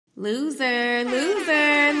Loser,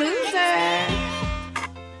 loser, loser.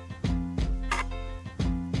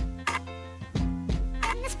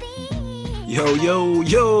 Yo, yo,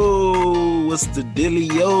 yo, what's the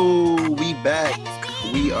dealio? We back.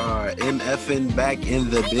 We are MFing back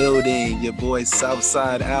in the building. Your boy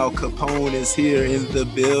Southside Al Capone is here in the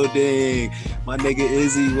building. My nigga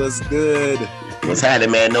Izzy, what's good? What's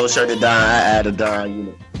happening, man? No shirt to Don. I add a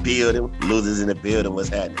Don, building. Losers in the building. What's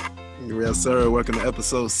happening? Yes, sir. Welcome to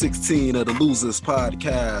episode 16 of the Losers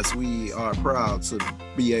Podcast. We are proud to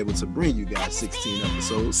be able to bring you guys 16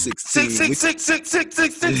 episodes. 16.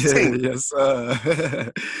 16. Yes,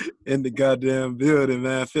 in the goddamn building,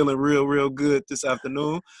 man. Feeling real good this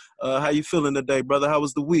afternoon. How you feeling today, brother? How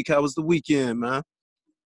was the week? How was the weekend, man?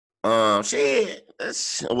 Shit.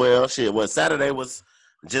 Well, Saturday was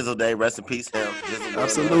Jizzle Day. Rest in peace, him.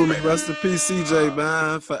 Absolutely. Rest in peace, CJ,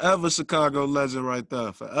 man. Forever Chicago legend right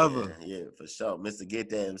there. Forever. Yeah, for sure. Mr.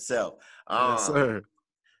 Get That himself. Yes, sir.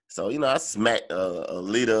 So, I smacked a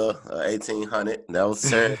liter 1800. That was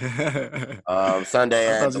sir.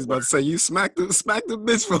 Sunday. I thought you was about to say you smacked the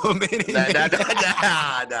bitch for a minute. Nah.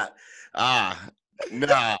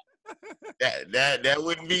 That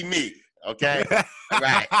wouldn't be me. Okay.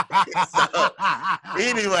 Right. So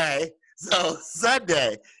anyway,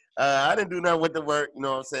 Sunday, I didn't do nothing with the work. You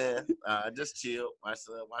know what I'm saying? Just chill, watch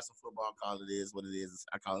some football. Call it is what it is.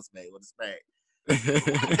 I call it spade with a spade.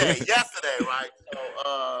 Yesterday, right?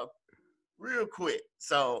 So, real quick.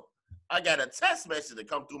 So I got a text message that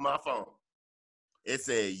come through my phone. It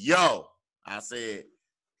said, "Yo," I said,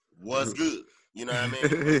 "What's good?" You know what I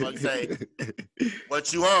mean? Like say,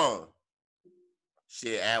 "What you on?"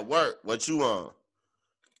 Shit, at work. What you on?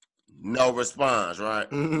 No response, right?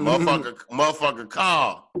 Motherfucker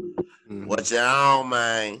call. What you on,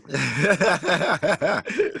 man? So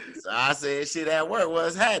I said, shit, at work,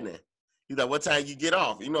 what's happening? He's like, what time you get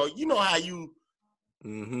off? You know how you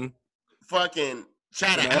fucking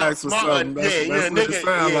try to outsmart.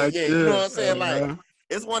 Nigga. You know what I'm saying? Like,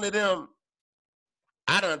 it's one of them.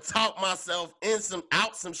 I done talked myself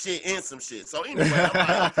out some shit. So anyway, I'm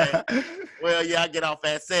like, okay. Well, yeah, I get off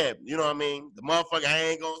at 7. You know what I mean? The motherfucker, I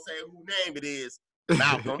ain't gonna say who name it is,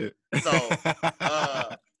 Malcolm. So,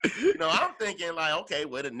 I'm thinking like, okay,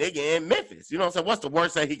 well, the nigga in Memphis. You know what I'm saying? What's the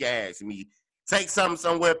worst thing he can ask me? Take something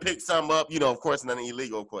somewhere, pick something up. Of course, nothing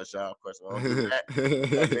illegal, of course, y'all. Of course, I don't do that.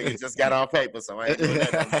 That nigga just got on paper, so I ain't doing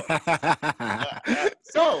that no more.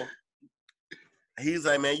 So, he's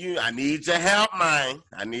like, man, I need your help, man.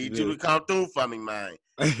 I need you to come through for me, man.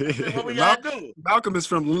 What we gotta do? Malcolm is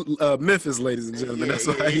from Memphis, ladies and gentlemen. That's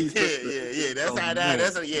why he's That's how that.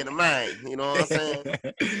 That's the mind. You know what I'm saying?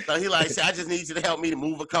 So he like, I just need you to help me to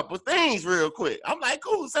move a couple things real quick. I'm like,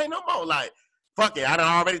 cool, say no more. Like, fuck it. I done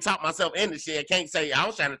already talked myself into shit. I can't say. I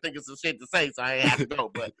was trying to think of some shit to say, so I ain't have to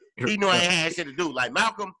go. But he knew I ain't had shit to do. Like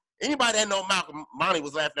Malcolm. Anybody that know Malcolm, Monty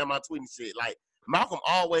was laughing at my tweet and shit. Like Malcolm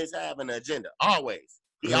always have an agenda. Always.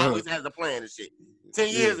 He always has a plan and shit. 10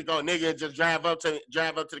 years ago, nigga just drive up to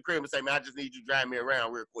the crib and say, man, I just need you to drive me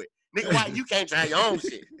around real quick. Nigga, why you can't drive your own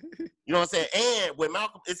shit? You know what I'm saying? And with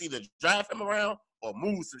Malcolm, it's either drive him around or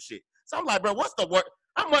move some shit. So I'm like, bro, what's the work?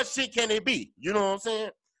 How much shit can it be? You know what I'm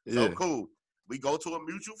saying? Yeah. So cool. We go to a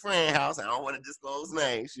mutual friend house. I don't want to disclose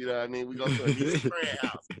names. You know what I mean? We go to a mutual friend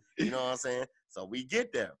house. You know what I'm saying? So we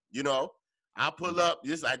get there. I pull up.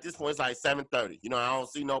 At this point, it's like 7:30. I don't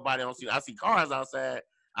see nobody. I see cars outside.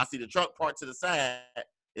 I see the truck parked to the side.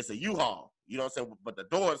 It's a U-Haul. You know what I'm saying? But the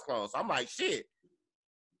door is closed. So I'm like, shit,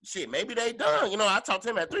 maybe they done. I talked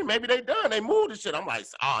to him at 3. Maybe they done. They moved the shit. I'm like,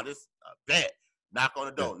 this a bet. Knock on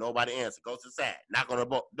the door. Nobody answer. Go to the side. Knock on the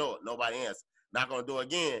door. Nobody answer. Knock on the door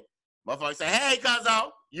again. Motherfucker say, hey,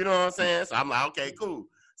 cuzzo. You know what I'm saying? So I'm like, okay, cool.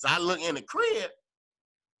 So I look in the crib.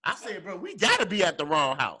 I said, bro, we got to be at the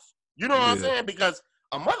wrong house. You know what I'm saying? Because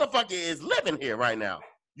a motherfucker is living here right now.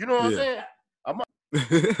 You know what I'm saying?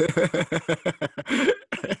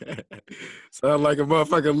 Sound like a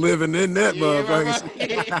motherfucker living in that motherfucker.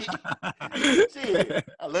 Shit.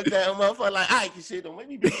 I looked at him, motherfucker, like, Ike, shit, don't make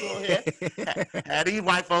me be doing here. Had these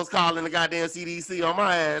white folks calling the goddamn CDC on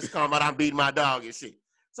my ass, talking about I'm beating my dog and shit.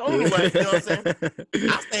 So anyway, you know what I'm saying?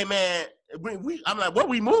 I say, man, I'm like, what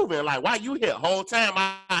we moving? Like, why you here? Whole time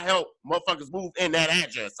I help motherfuckers move in that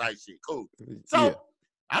address type shit. Cool. So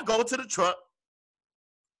I go to the truck.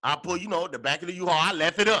 I pull, the back of the U-Haul. I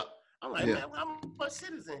left it up. I'm like, man, how much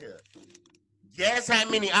shit is in here? Guess how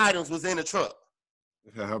many items was in the truck?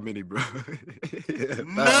 How many, bro?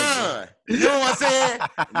 None. You know what I'm saying?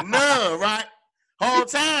 None, right? Whole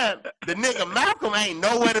time, the nigga Malcolm ain't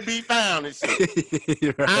nowhere to be found and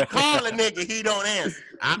shit. Right. I call a nigga, he don't answer.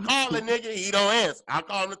 I call a nigga, he don't answer. I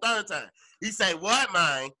call him the third time. He say, what,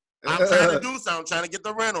 man? I'm trying to do something. I'm trying to get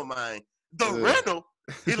the rental, man. The rental?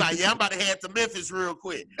 He like, yeah, I'm about to head to Memphis real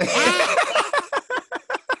quick.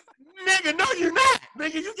 Nigga, no, you're not.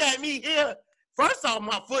 Nigga, you got me here. First off,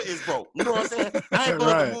 my foot is broke. You know what I'm saying? I ain't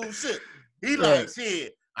going to move shit. He like,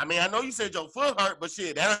 shit. I mean, I know you said your foot hurt, but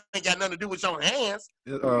shit, that ain't got nothing to do with your hands.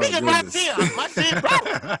 Nigga, my shit broke.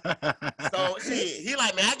 So, shit, he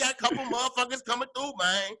like, man, I got a couple motherfuckers coming through,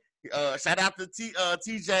 man. Shout out to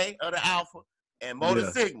TJ of the Alpha and Motor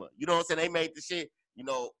Sigma. You know what I'm saying? They made the shit, you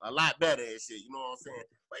know, a lot better and shit. You know what I'm saying?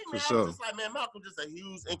 But, man, I was just like, man, Malcolm just a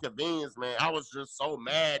huge inconvenience, man. I was just so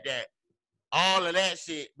mad that all of that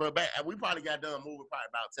shit, but we probably got done moving probably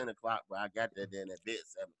about 10 o'clock, but I got there then at bit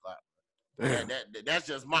 7 o'clock. That's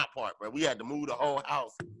just my part, bro. We had to move the whole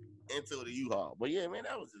house into the U-Haul. But yeah, man,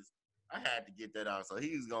 that was just, I had to get that out. So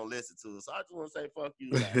he was going to listen to it. So I just want to say, fuck you.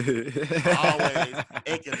 Like, always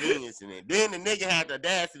inconveniencing it. Then the nigga had the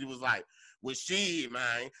audacity, was like, well, shit,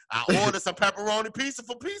 man, I ordered some pepperoni pizza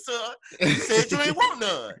for Pizza Hut. You said you ain't want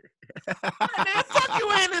none. Man, fuck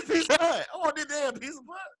you in this Pizza Hut. I want this damn Pizza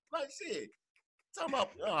Hut. Like, shit. Talking about,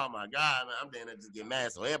 oh my God, man, I'm down there just get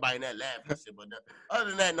mad. So everybody in that laughing and shit. But other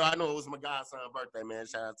than that, no, I know it was my godson's birthday, man.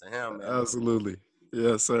 Shout out to him, man. Absolutely.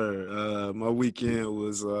 Yes, sir. My weekend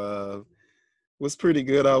was pretty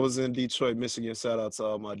good. I was in Detroit, Michigan. Shout out to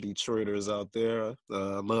all my Detroiters out there.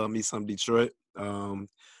 Love me some Detroit. Out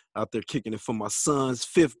there kicking it for my son's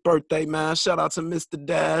 5th birthday, man. Shout out to Mr.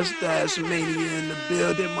 Dash Mania in the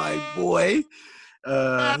building, my boy.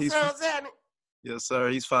 Yes, sir.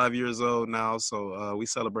 He's 5 years old now, so we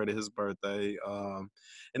celebrated his birthday,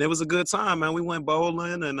 and it was a good time, man. We went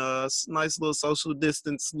bowling and nice little social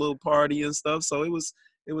distance little party and stuff. So it was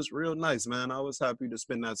real nice, man. I was happy to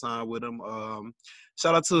spend that time with him.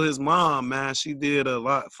 Shout out to his mom, man. She did a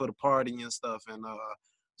lot for the party and stuff, and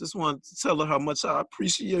just wanted to tell her how much I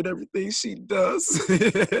appreciate everything she does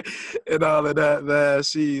and all of that, man.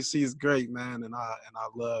 She's great, man, and I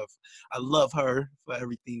love her for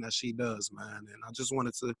everything that she does, man. And I just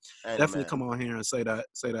wanted to definitely come on here and say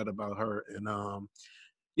that about her. And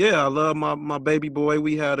yeah, I love my baby boy.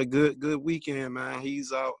 We had a good weekend, man.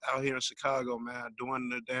 He's out here in Chicago, man, doing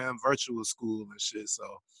the damn virtual school and shit. So.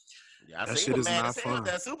 Yeah, I that see shit him, is man. not fun.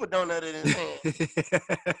 That super donut in his hand.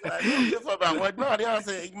 Like, don't give a about what? No, they all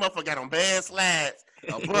say, you motherfucker got on bad slides,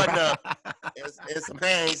 a button up, and some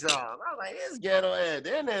hand draws. I was like, this ghetto ass.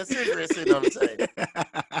 Then there's a cigarette sitting on the table.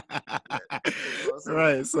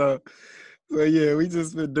 Right, so yeah, we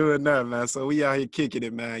just been doing that, man. So we out here kicking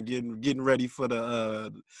it, man, getting ready for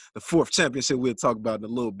the 4th championship. We'll talk about in a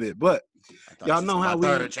little bit, but y'all know how we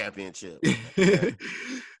 3rd championship.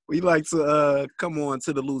 We like to come on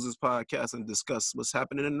to the Losers Podcast and discuss what's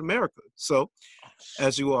happening in America. So,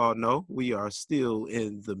 as you all know, we are still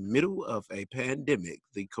in the middle of a pandemic.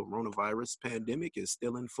 The coronavirus pandemic is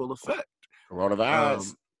still in full effect.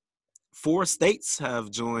 Coronavirus. 4 states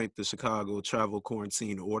have joined the Chicago travel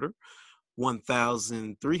quarantine order.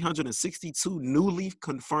 1,362 newly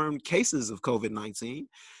confirmed cases of COVID-19.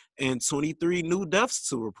 And 23 new deaths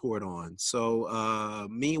to report on. So,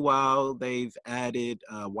 meanwhile, they've added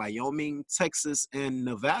Wyoming, Texas, and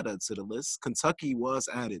Nevada to the list. Kentucky was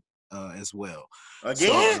added as well.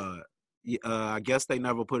 Again? So, I guess they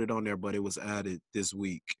never put it on there, but it was added this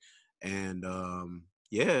week. And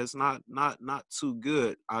yeah, it's not too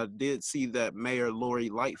good. I did see that Mayor Lori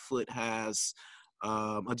Lightfoot has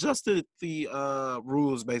adjusted the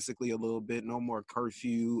rules basically a little bit. No more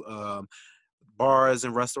curfew. Bars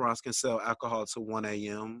and restaurants can sell alcohol to 1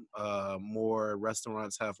 a.m. More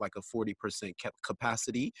restaurants have like a 40%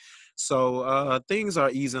 capacity. So things are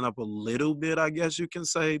easing up a little bit, I guess you can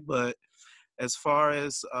say. But as far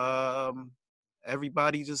as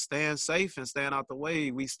everybody just staying safe and staying out the way,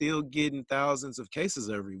 we still getting thousands of cases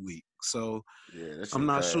every week. So yeah, I'm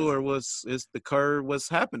not sure what's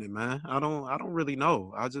happening, man. I don't really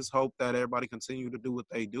know. I just hope that everybody continue to do what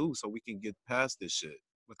they do so we can get past this shit.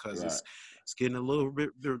 Because it's getting a little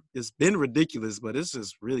bit, it's been ridiculous, but it's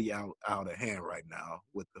just really out of hand right now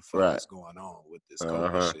with the fuck that's going on with this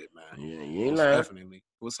COVID shit, man. Yeah, you ain't lying. Definitely.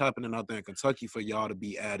 What's happening out there in Kentucky for y'all to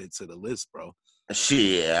be added to the list, bro?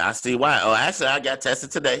 Shit, I see why. Oh, actually, I got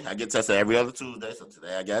tested today. I get tested every other Tuesday, so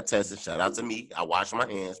today I got tested. Shout out to me. I wash my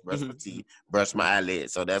hands, brush my teeth, brush my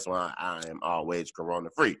eyelids. So that's why I am always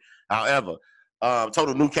corona-free. However,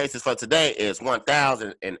 total new cases for today is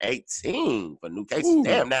 1,018 for new cases. Ooh,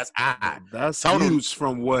 damn, that's high. That's total, huge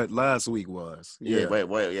from what last week was. Yeah, way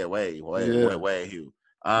huge.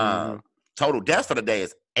 Total deaths for the day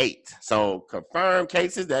is 8. So confirmed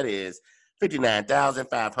cases, that is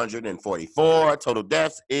 59,544. Total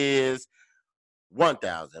deaths is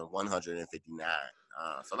 1,159.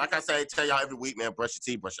 So like I say, tell y'all every week, man, brush your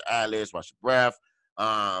teeth, brush your eyelids, wash your breath.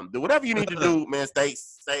 Do whatever you need to do, man. Stay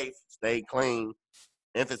safe, stay clean.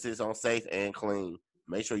 Emphasis on safe and clean.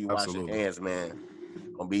 Make sure you wash your hands, man.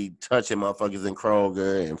 Gonna be touching motherfuckers in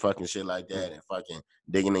Kroger and fucking shit like that and fucking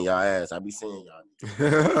digging in y'all ass. I be seeing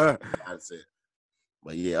y'all. That's it.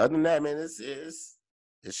 But yeah, other than that, man, it's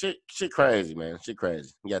shit crazy, man. Shit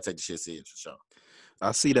crazy. You gotta take the shit serious for sure.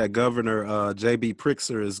 I see that Governor J.B.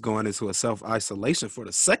 Pritzker is going into a self-isolation for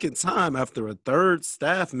the second time after a third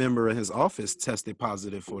staff member in his office tested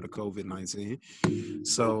positive for the COVID-19.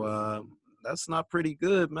 So that's not pretty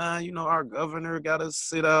good, man. You know, our governor got to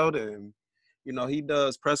sit out and, you know, he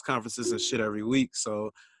does press conferences and shit every week. So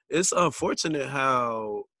it's unfortunate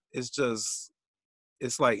how it's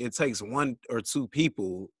like it takes one or two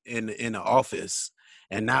people in the office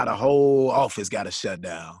and now the whole office got to shut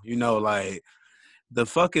down. You know, like, the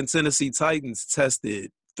fucking Tennessee Titans tested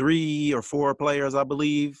 3 or 4 players, I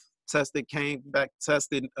believe, came back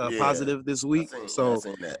tested positive this week. So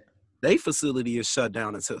their facility is shut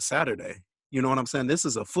down until Saturday. You know what I'm saying? This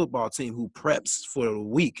is a football team who preps for a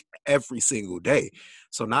week every single day.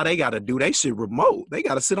 So now they got to do their shit remote. They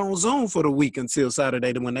got to sit on Zoom for the week until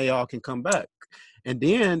Saturday when they all can come back. And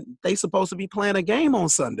then they supposed to be playing a game on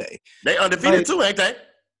Sunday. They undefeated too, ain't they?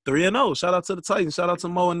 3-0. Shout out to the Titans. Shout out to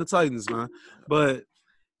Mo and the Titans, man. But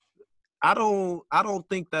I don't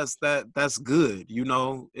think that's good, you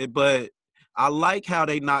know. But I like how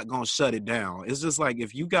they not gonna shut it down. It's just like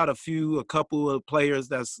if you got a couple of players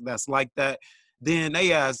that's like that, then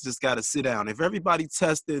they ass just got to sit down. If everybody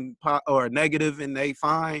testing or negative and they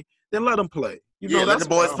fine, then let them play. You know, let the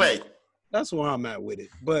boys play. That's where I'm at with it.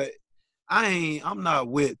 But I'm not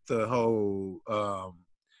with the whole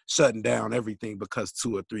shutting down everything because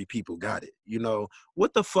 2 or 3 people got it. You know,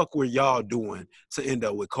 what the fuck were y'all doing to end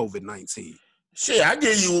up with COVID-19? Shit, I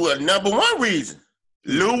give you a number one reason.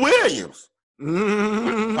 Lou Williams.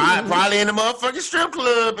 Probably in the motherfucking strip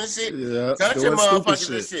club and shit. Yeah, touching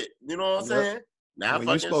motherfuckers and shit. You know what I'm saying? Now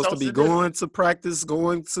you're supposed to be going to practice,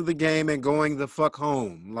 going to the game, and going the fuck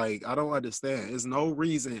home. Like, I don't understand. There's no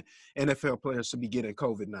reason NFL players should be getting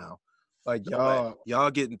COVID now. Like,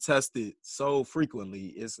 y'all getting tested so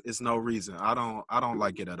frequently, it's no reason. I don't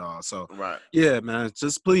like it at all. So yeah, man,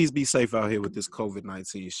 just please be safe out here with this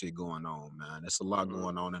COVID-19 shit going on, man. There's a lot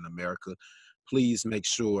going on in America. Please make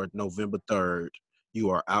sure November 3rd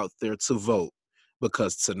you are out there to vote,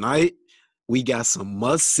 because tonight we got some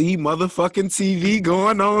must-see motherfucking TV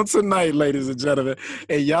going on tonight, ladies and gentlemen,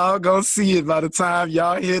 and y'all gonna see it by the time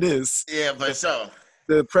y'all hear this. Yeah, for sure.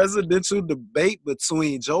 The presidential debate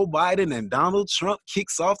between Joe Biden and Donald Trump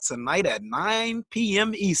kicks off tonight at 9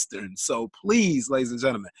 p.m. Eastern. So please, ladies and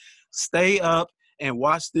gentlemen, stay up and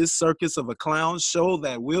watch this circus of a clown show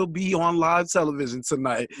that will be on live television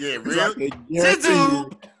tonight. Yeah, really?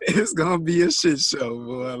 It's going to be a shit show,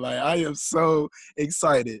 boy. Like, I am so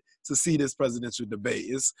excited to see this presidential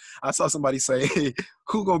debate. I saw somebody say, hey,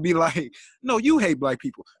 who gonna be like, no, you hate black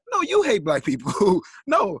people. No, you hate black people.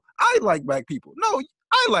 No, I like black people. No,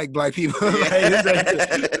 I like black people. Like,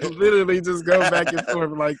 it's literally just go back and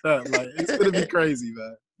forth like that. Like, it's gonna be crazy,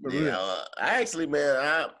 man.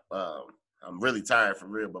 I'm really tired for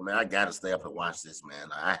real, but man, I gotta stay up and watch this, man.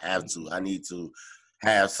 I have to. I need to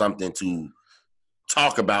have something to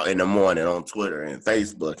talk about in the morning on Twitter and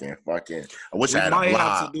Facebook and fucking. I wish I had a blog. We might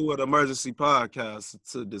have to do an emergency podcast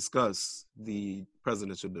to discuss the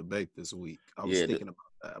presidential debate this week. I was thinking about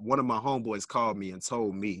that. One of my homeboys called me and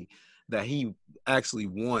told me that he actually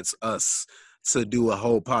wants us to do a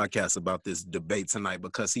whole podcast about this debate tonight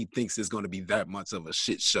because he thinks it's going to be that much of a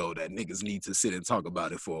shit show that niggas need to sit and talk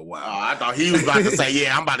about it for a while. Oh, I thought he was about to say,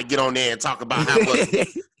 yeah, I'm about to get on there and talk about how much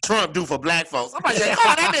Trump do for black folks. I'm about to say,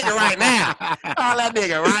 call that nigga right now. Call that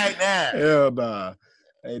nigga right now. Hell nah.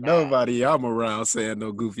 Ain't nobody I'm around saying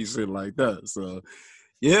no goofy shit like that. So,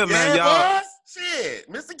 yeah, man, y'all. Boys? Shit,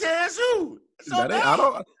 Mr. Cashew.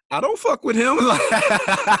 I don't fuck with him.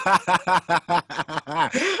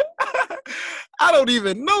 I don't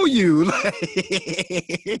even know you.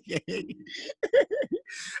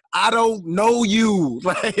 I don't know you.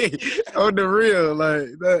 Like, on the real, like,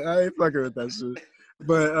 I ain't fucking with that shit.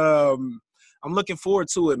 But I'm looking forward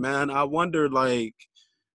to it, man. I wonder, like,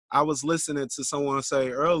 I was listening to someone say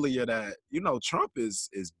earlier that, you know, Trump is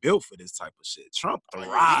built for this type of shit. Trump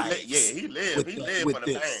thrives. He lives for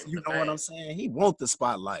the fame. You know what I'm saying? He wants the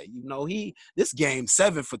spotlight. You know, this game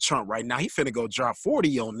 7 for Trump right now. He finna go drop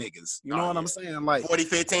 40 on niggas. You know what I'm saying? Like 40,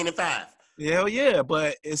 15, and 5. Hell yeah,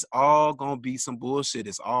 but it's all gonna be some bullshit.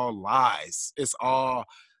 It's all lies. It's all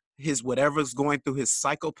his whatever's going through his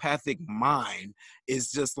psychopathic mind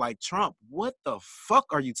is just like, Trump, what the fuck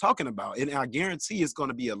are you talking about? And I guarantee it's going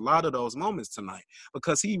to be a lot of those moments tonight,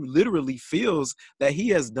 because he literally feels that he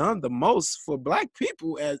has done the most for black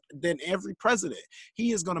people than every president.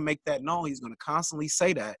 He is going to make that known. He's going to constantly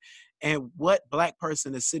say that. And what black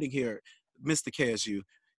person is sitting here, Mr. Cashew,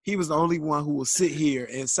 he was the only one who will sit here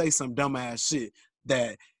and say some dumbass shit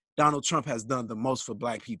that Donald Trump has done the most for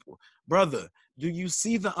black people. Brother, do you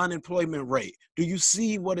see the unemployment rate? Do you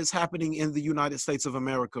see what is happening in the United States of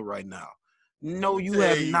America right now? No, you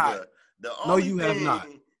have not. No, you have not.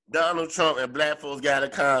 Donald Trump and black folks got a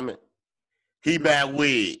comment. He bad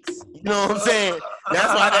wigs. You know what I'm saying? That's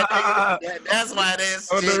why that's why that's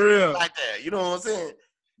shit like that. You know what I'm saying?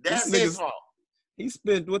 That's his fault. He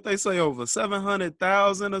spent what they say over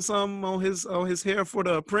 $700,000 or something on his hair for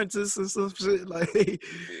The Apprentice and some shit. Like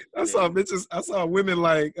I saw bitches, I saw women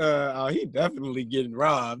like, oh, he definitely getting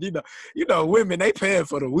robbed. You know, women, they paying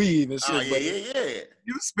for the weave and shit. Yeah.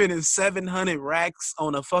 You spending 700 racks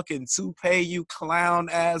on a fucking toupee, you clown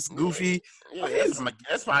ass goofy. Yeah,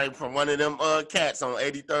 that's probably from one of them cats on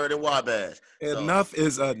 83rd and Wabash. Enough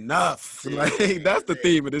is enough. Like that's the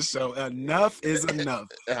theme of this show. Enough is enough.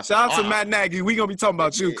 Shout out to Matt Nagy. We gonna be talking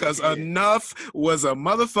about you because enough was a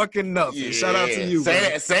motherfucking enough. Yeah. Shout out to you.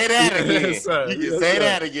 Say that again. You can say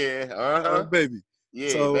that again. Baby. Yeah,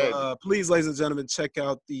 so please, ladies and gentlemen, check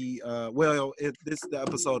out the the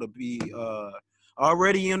episode will be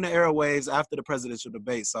already in the airwaves after the presidential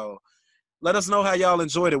debate. So let us know how y'all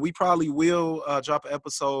enjoyed it. We probably will drop an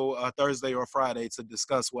episode Thursday or Friday to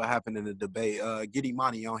discuss what happened in the debate. Get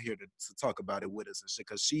Imani on here to talk about it with us and shit,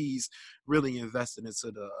 because she's really invested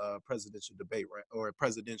into the presidential debate, right, or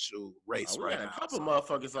presidential race right now. A couple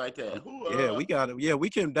motherfuckers like that. We got it. Yeah, we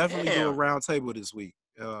can definitely do a round table this week.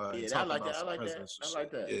 I like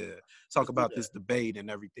that. Yeah, talk about this debate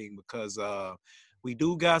and everything, because we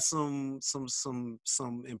do got some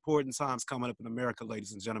important times coming up in America,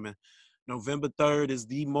 ladies and gentlemen. November 3rd is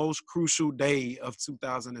the most crucial day of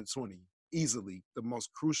 2020. Easily the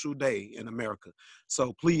most crucial day in America.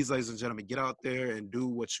 So please, ladies and gentlemen, get out there and do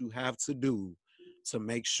what you have to do to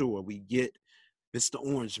make sure we get Mr.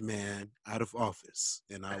 Orange Man out of office.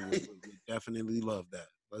 And I would definitely love that.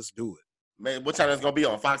 Let's do it. Man, what time it's going to be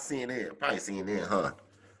on? Fox, CNN? Probably CNN, huh?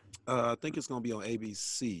 I think it's going to be on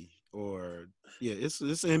ABC. Or it's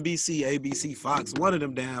NBC, ABC, Fox, one of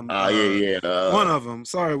them damn. One of them.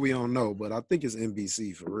 Sorry, we don't know, but I think it's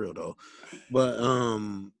NBC for real though. But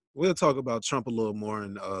we'll talk about Trump a little more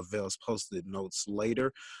in Vale's posted notes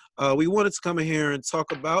later. We wanted to come in here and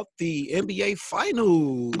talk about the NBA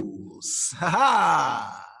Finals.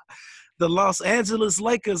 The Los Angeles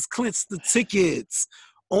Lakers clinched the tickets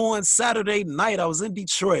on Saturday night. I was in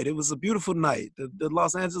Detroit. It was a beautiful night. The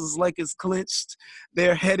Los Angeles Lakers clinched.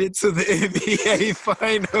 They're headed to the NBA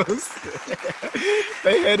Finals.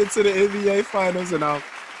 They headed to the NBA Finals, and I'm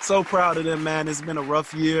so proud of them, man. It's been a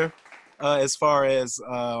rough year as far as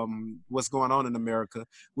what's going on in America.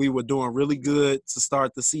 We were doing really good to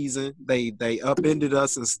start the season. They upended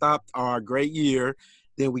us and stopped our great year.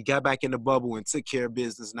 Then we got back in the bubble and took care of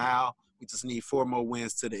business. Now we just need 4 more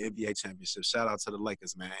wins to the NBA championship. Shout out to the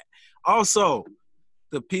Lakers, man. Also,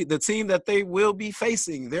 the team that they will be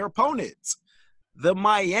facing, their opponents, the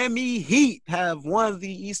Miami Heat, have won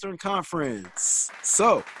the Eastern Conference.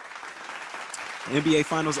 So, NBA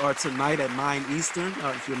Finals are tonight at 9 Eastern,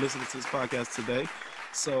 if you're listening to this podcast today.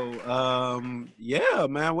 So, yeah,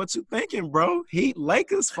 man, what you thinking, bro? Heat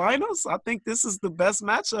Lakers Finals? I think this is the best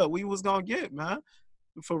matchup we was going to get, man.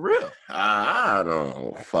 For real. I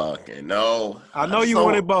don't fucking know. I know you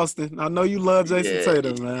wanted Boston. I know you love Jason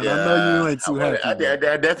Tatum, man. I know you ain't too happy.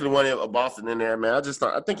 I definitely wanted Boston in there, man.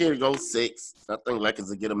 I think it'd go 6. I think Lakers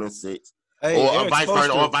will get them in 6. Hey, or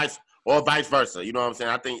vice versa. You know what I'm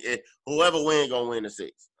saying? I think whoever wins gonna win the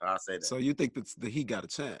 6. I'll say that. So you think that he got a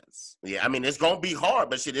chance? Yeah, I mean it's gonna be hard,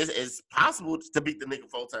 but shit, it's possible to beat the nigga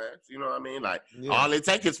 4 times. You know what I mean? Like all it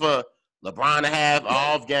takes is for LeBron to have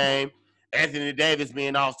off game. Anthony Davis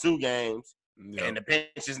being off 2 games, and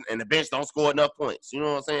the bench don't score enough points. You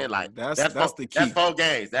know what I'm saying? Like that's the key. That's 4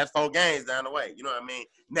 games. That's 4 games down the way. You know what I mean?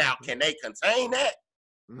 Now, can they contain that?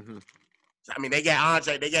 Mm-hmm. I mean, they got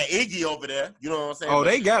Andre, they got Iggy over there. You know what I'm saying? Oh,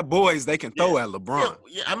 they got boys they can throw at LeBron.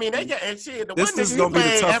 Yeah, I mean, they got and shit. This is gonna be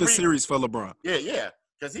the toughest series for LeBron. Yeah,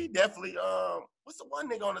 because he definitely what's the one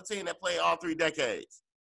nigga on the team that played all 3 decades?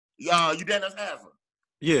 Udonis Haslem.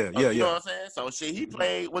 Yeah. You know what I'm saying? So shit, he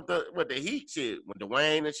played with the Heat shit when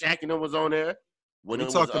Dwayne and Shaq and them was on there. We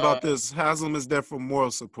talked about this. Haslam is there for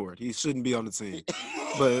moral support. He shouldn't be on the team.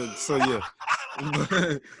 But so yeah.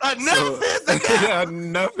 Enough is enough.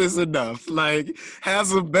 Enough is enough. Like,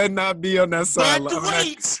 Hazel better not be on that But sideline. the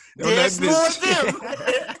wait, On there's that more of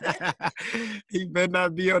bench. He better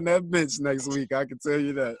not be on that bench next week. I can tell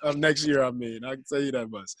you that. Next year, I mean. I can tell you that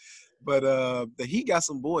much. But the Heat got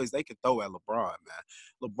some boys they could throw at LeBron, man.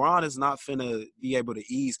 LeBron is not finna be able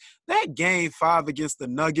to ease. That game 5 against the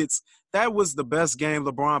Nuggets, that was the best game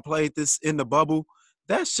LeBron played this in the bubble.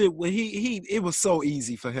 That shit, when it was so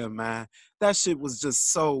easy for him, man. That shit was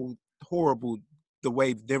just so horrible the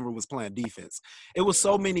way Denver was playing defense. It was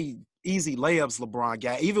so many easy layups LeBron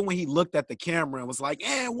got. Even when he looked at the camera and was like,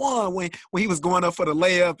 and one, when he was going up for the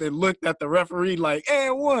layup and looked at the referee like,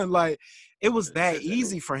 and one, like, it was that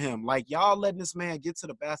easy for him. Like, y'all letting this man get to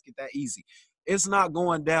the basket that easy. It's not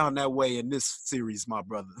going down that way in this series, my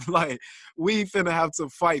brother. Like, we finna have to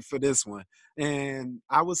fight for this one. And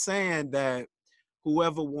I was saying that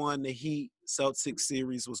whoever won the Heat Celtics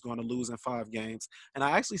series was going to lose in 5 games. And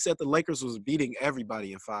I actually said the Lakers was beating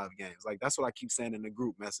everybody in 5 games. Like, that's what I keep saying in the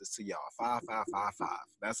group message to y'all. 5, 5, 5, 5.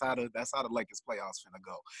 That's how the Lakers playoffs finna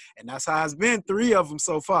go. And that's how it's been 3 of them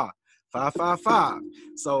so far. 5, 5, 5.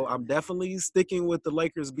 So I'm definitely sticking with the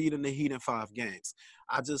Lakers beating the Heat in 5 games.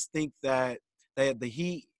 I just think that the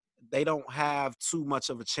Heat, they don't have too much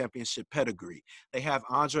of a championship pedigree. They have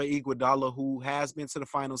Andre Iguodala, who has been to the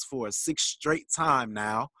finals for a 6th straight time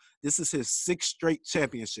now. This is his 6th straight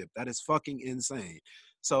championship. That is fucking insane.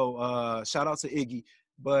 So shout out to Iggy.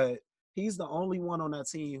 But he's the only one on that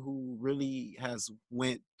team who really has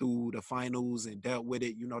went through the finals and dealt with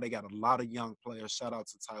it. You know, they got a lot of young players. Shout out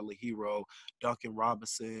to Tyler Hero, Duncan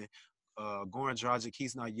Robinson, Goran Dragic.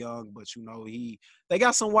 He's not young, but, you know, they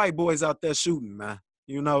got some white boys out there shooting, man.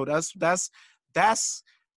 You know, that's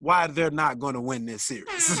why they're not going to win this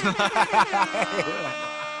series.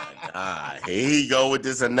 Here you go with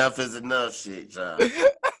this enough is enough shit, John.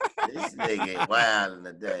 This nigga wild in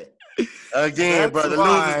the day. Again, That's brother,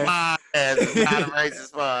 why. Losers Podcast. It's not a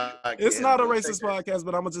racist podcast. It's not a racist podcast,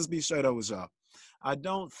 but I'm going to just be straight up with y'all. I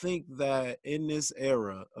don't think that in this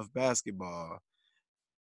era of basketball,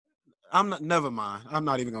 never mind. I'm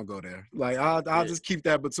not even gonna go there. Like, I'll just keep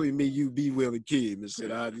that between me, you, B, Will, and Kim and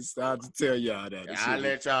shit. I'll just tell y'all that. I'll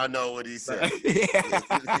let y'all know what he said.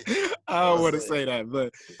 I don't want to say that,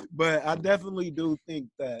 but I definitely do think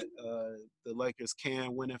that the Lakers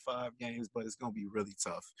can win in 5 games, but it's gonna be really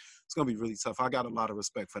tough. It's gonna be really tough. I got a lot of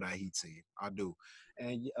respect for that Heat team. I do.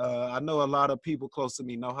 And I know a lot of people close to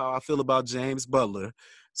me know how I feel about James Butler.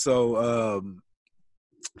 So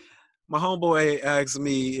my homeboy asked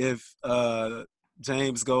me if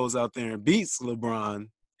James goes out there and beats LeBron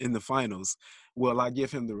in the finals, will I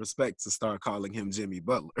give him the respect to start calling him Jimmy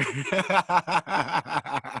Butler? Yeah,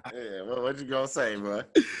 what you gonna say, bro?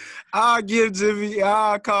 I'll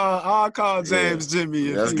call James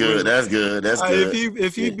Jimmy. That's good. That's good. That's good.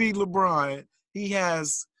 If he beat LeBron, he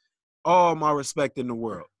has all my respect in the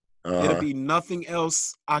world. It'll be nothing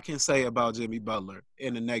else I can say about Jimmy Butler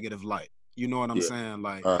in a negative light. You know what I'm saying?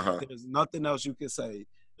 Like, there's nothing else you can say.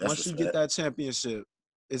 Once you get that championship,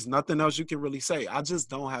 there's nothing else you can really say. I just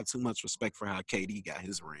don't have too much respect for how KD got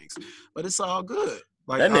his rings. But it's all good.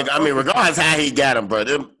 Like, that nigga, I mean, regardless how he got them, bro,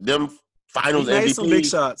 them finals he made MVP. Some big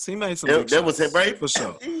shots. He made some big shots. That was him, right? For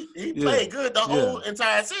sure. He played good the whole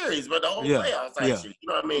entire series, but the whole playoffs type shit. You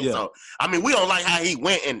know what I mean? Yeah. So, I mean, we don't like how he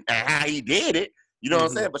went and how he did it. You know what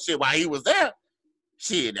I'm saying? But shit, while he was there,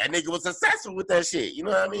 shit, that nigga was successful with that shit. You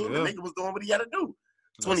know what I mean? Yeah. The nigga was doing what he got to do.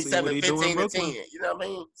 27, 15, and 10. You know what I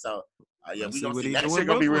mean? So, we gonna see. That shit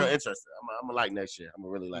gonna be real interesting. I'm gonna like next year. I'm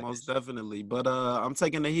gonna really like most definitely. But I'm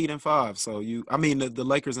taking the Heat in 5. So the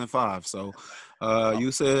Lakers in 5. So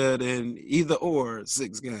you said in either or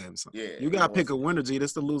 6 games. Yeah. You gotta pick a winner, G.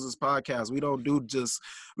 This the Losers Podcast. We don't do just,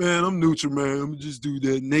 man, I'm neutral, man. I'm just do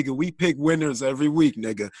that, nigga. We pick winners every week,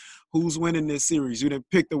 nigga. Who's winning this series? You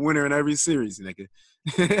didn't pick the winner in every series, nigga.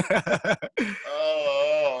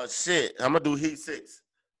 Oh shit! I'm gonna do Heat 6.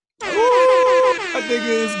 I think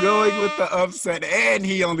he's going with the upset, and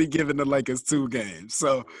he only giving the Lakers 2 games.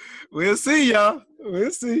 So we'll see, y'all.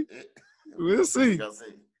 We'll see.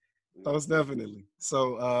 Most definitely.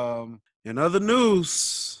 So in other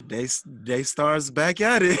news, they stars back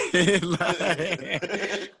at it.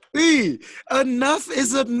 Like, see, enough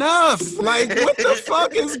is enough. Like, what the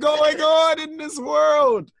fuck is going on in this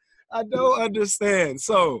world? I don't understand.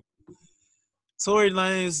 So Tory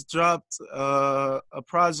Lanez dropped a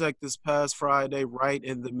project this past Friday right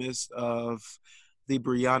in the midst of the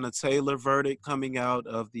Breonna Taylor verdict coming out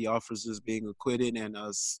of the officers being acquitted and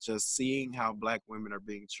us just seeing how Black women are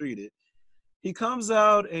being treated. He comes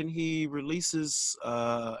out and he releases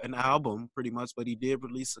an album pretty much, but he did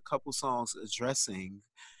release a couple songs addressing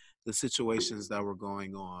the situations that were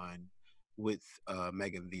going on with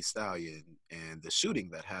Megan Thee Stallion and the shooting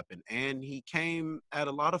that happened. And he came at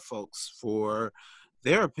a lot of folks for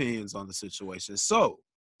their opinions on the situation. So,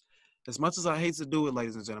 as much as I hate to do it,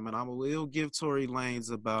 ladies and gentlemen, I will give Tory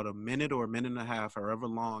Lanez about a minute or a minute and a half, however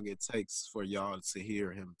long it takes for y'all to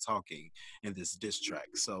hear him talking in this diss track.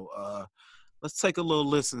 So, let's take a little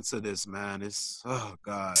listen to this, man. It's, oh,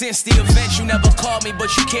 God. Since the event, you never called me,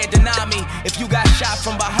 but you can't deny me. If you got shot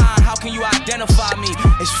from behind, how can you identify me?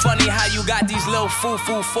 It's funny how you got these little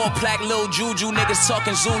foo-foo, four-plaque, little juju niggas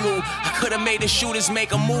talking Zulu. I could've made the shooters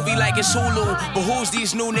make a movie like it's Hulu. But who's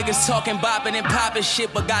these new niggas talking, bopping and popping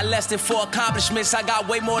shit, but got less than 4 accomplishments? I got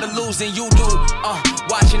way more to lose than you do.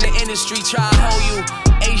 Watching the industry try to hold you.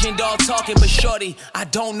 Asian dog talking, but shorty, I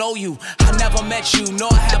don't know you. I never met you,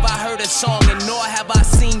 nor have I heard a song, and nor have I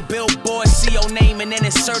seen billboards see your name and then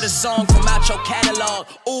insert a song from out your catalog.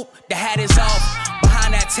 Oop, the hat is off.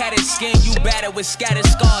 Behind that tatted skin, you battered with scattered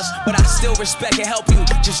scars, but I still respect and help you.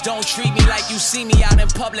 Just don't treat me like you see me out in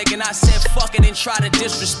public and I said fuck it and try to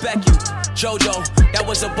disrespect you. Jojo, that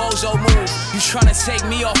was a bozo move. You tryna take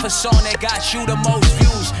me off a song that got you the most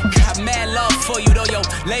views. Got mad love for you though, yo.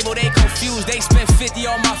 Label they confused. They spent 50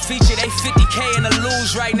 on my feature, they 50K in the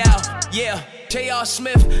lose right now. Yeah. J.R.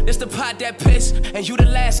 Smith, this the pot that piss. And you the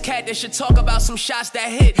last cat that should talk about some shots that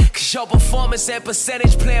hit. Cause your performance and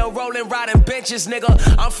percentage playing rolling, riding benches, nigga.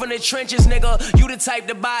 I'm from the trenches, nigga. You the type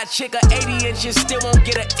to buy a chick of 80 inches, still won't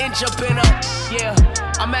get an inch up in her. Yeah,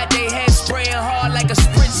 I'm at they head spraying hard like a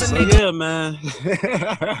spritzer, So, nigga. yeah, man.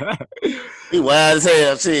 He wild as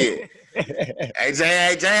hell, shit. Hey,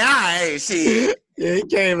 shit. Yeah, he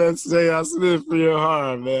came at J.R. Smith real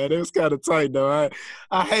hard, man. It was kind of tight, though.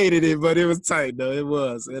 I hated it, but it was tight, though. It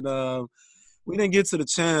was. And we didn't get to the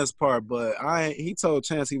Chance part, but he told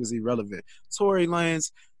Chance he was irrelevant. Tory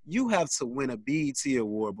Lanez, you have to win a BET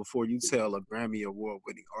award before you tell a Grammy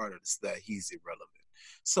award-winning artist that he's irrelevant.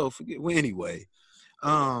 So, well, anyway.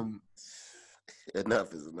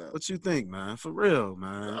 Enough is enough. What you think, man? For real,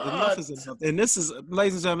 man. Enough is enough. And this is,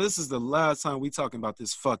 ladies and gentlemen, this is the last time we talking about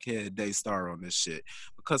this fuckhead Daystar on this shit.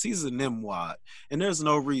 Because he's an M-wad. And there's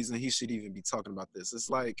no reason he should even be talking about this. It's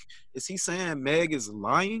like, is he saying Meg is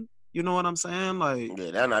lying? You know what I'm saying? Like,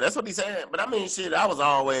 yeah, that's what he's saying. But I mean, shit, I was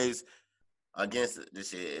always against this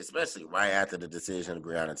shit, especially right after the decision of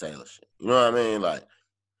Breonna Taylor shit. You know what I mean? Like,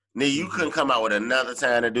 nigga, you couldn't come out with another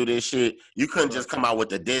time to do this shit. You couldn't just come out with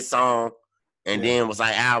the diss song. And then was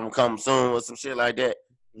like album come soon or some shit like that.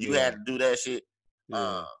 You had to do that shit.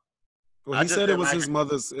 well, he said it was like, his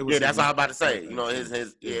mother's. It was that's what I was about to say. You know,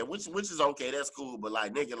 his which is okay. That's cool. But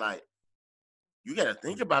like, nigga, like, you gotta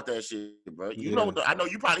think about that shit, bro. You know, I know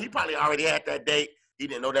he probably already had that date. He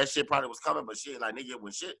didn't know that shit probably was coming. But shit, like, nigga,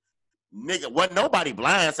 wasn't nobody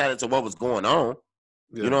blindsided to what was going on.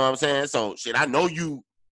 You know what I'm saying? So shit, I know you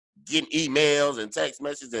getting emails and text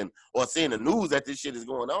messages or seeing the news that this shit is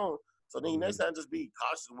going on. So then next time, just be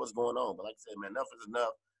cautious of what's going on. But like I said, man, enough is enough.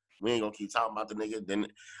 We ain't gonna keep talking about the nigga. Then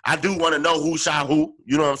I do want to know who shot who.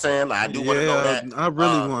 You know what I'm saying? Like I do want to know that. I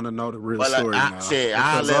really want to know the real story now.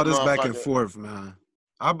 Because all this back and forth, man.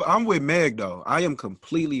 I'm with Meg though. I am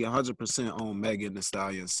completely 100% on Megan Thee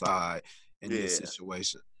Stallion's side in this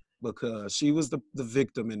situation because she was the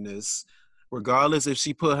victim in this. Regardless if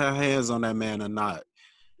she put her hands on that man or not,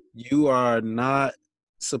 you are not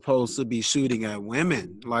supposed to be shooting at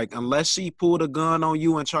women. Like, unless she pulled a gun on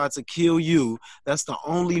you and tried to kill you, that's the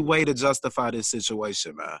only way to justify this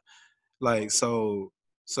situation, man. Like, so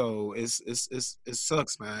it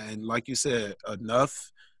sucks, man. And like you said,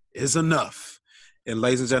 enough is enough. And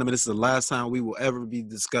ladies and gentlemen, this is the last time we will ever be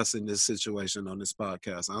discussing this situation on this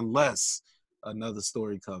podcast, unless another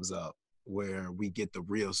story comes out where we get the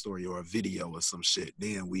real story or a video or some shit.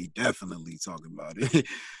 Then we definitely talking about it.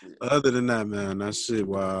 Other than that, man, that shit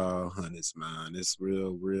wild, hundreds, man. It's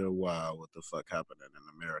real wild what the fuck happening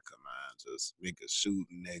in America, man. Just niggas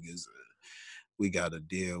shooting niggas and we got to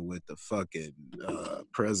deal with the fucking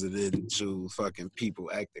presidential fucking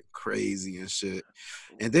people acting crazy and shit.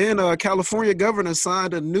 And then California governor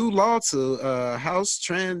signed a new law to house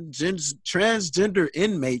transgender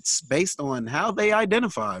inmates based on how they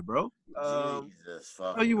identify, bro. How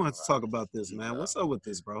you want to talk about this, man? What's up with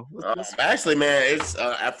this, bro? Actually, man, it's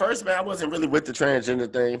at first, man, I wasn't really with the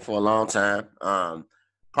transgender thing for a long time.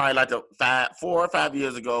 Probably like 4 or 5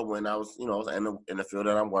 years ago when I was, in the field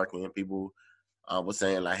that I'm working in, people was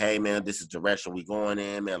saying like, hey, man, this is the direction we going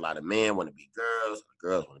in, man. A lot of men want to be girls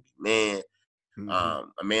want to be men. A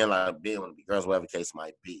man like men want to be girls, whatever the case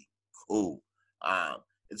might be. Cool.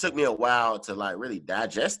 It took me a while to like really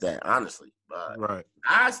digest that, honestly. But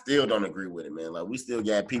I still don't agree with it, man. Like we still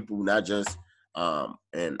got people, not just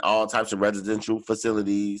and all types of residential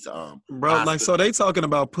facilities. Bro, like, so they talking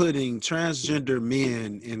about putting transgender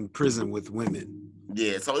men in prison with women.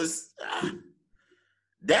 Yeah, so it's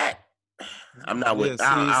that I'm not with.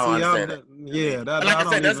 Yeah, I don't understand that. Yeah, that, like I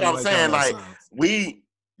said, that's what I'm saying. Like sounds. we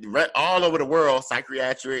all over the world,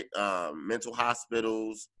 psychiatric, mental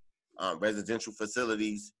hospitals, residential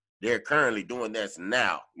facilities, they're currently doing this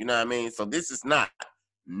now. You know what I mean? So this is not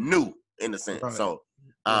new in a sense. Right. So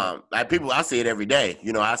like people, I see it every day.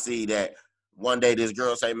 You know, I see that one day this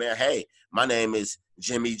girl say, man, hey, my name is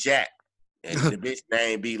Jimmy Jack. And the bitch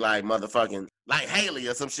name be like motherfucking like Haley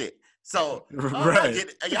or some shit. So right.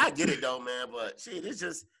 I get it though, man. But shit,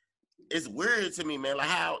 it's weird to me, man. Like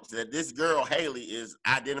how that this girl Haley is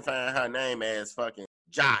identifying her name as fucking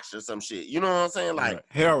Josh or some shit. You know what I'm saying? Like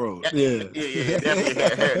Harold. Definitely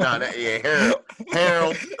Harold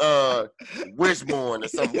Wishborn or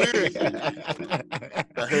some weird shit.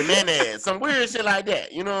 Jimenez, some weird shit like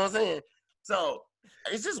that. You know what I'm saying? So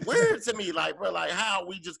it's just weird to me, like, bro, like how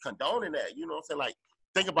we just condoning that. You know what I'm saying? Like,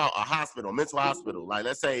 think about a hospital, mental hospital. Like,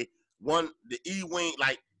 let's say the E wing,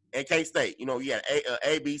 like at K-State, you know, you got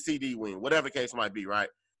A, B, C, D wing, whatever case might be, right?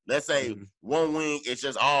 Let's say one wing is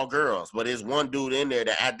just all girls, but there's one dude in there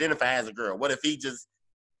that identifies as a girl. What if he just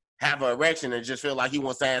have an erection and just feel like he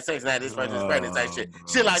wants to have sex? Now this person's pregnant, type shit.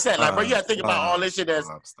 Shit like that. Like, bro, you gotta think about all this shit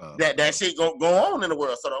that shit go on in the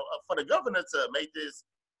world. So for the governor to make this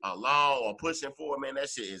a law or pushing for, man, that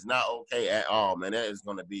shit is not okay at all, man. That is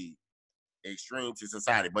gonna be extreme to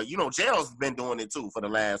society. But you know, jail's been doing it too for the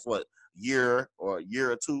last year or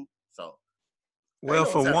two. So well,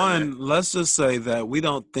 for one, let's just say that we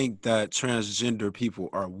don't think that transgender people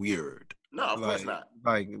are weird. No, of course not.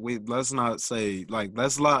 Like let's not say, like,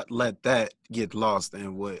 let's not let that get lost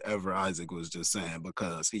in whatever Isaac was just saying,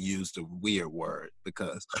 because he used a weird word,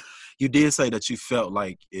 because you did say that you felt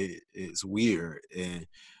like it is weird,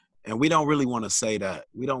 and we don't really want to say that.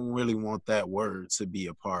 We don't really want that word to be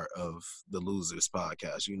a part of the Losers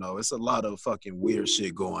podcast. You know, it's a lot of fucking weird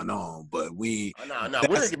shit going on, but weird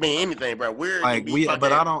can mean anything, bro. Weird, like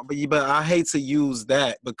but I hate to use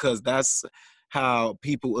that, because that's how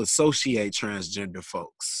people associate transgender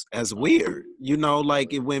folks as weird. You know,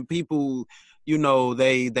 like when people, you know,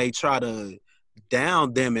 they try to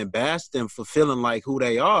down them and bash them for feeling like who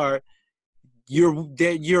they are.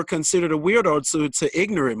 You're considered a weirdo to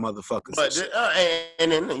ignorant motherfuckers. But and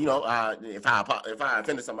then, you know, if I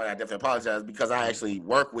offended somebody, I definitely apologize, because I actually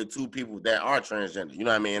work with two people that are transgender. You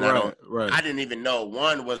know what I mean? I didn't even know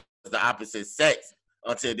one was the opposite sex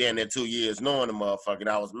until then. In 2 years knowing the motherfucker,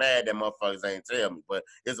 I was mad that motherfuckers ain't tell me. But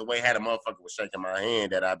it's the way how the motherfucker was shaking my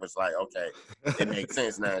hand that I was like, okay, it makes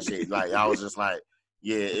sense now. Shit, like I was just like,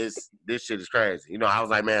 yeah, this shit is crazy. You know, I was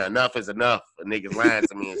like, man, enough is enough. The niggas lying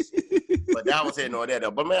to me and shit. But that was here nor there though.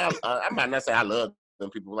 But man, I'm not gonna say I love them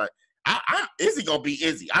people. Like, Izzy gonna be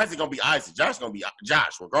Izzy. Isaac gonna be Isaac. Josh gonna be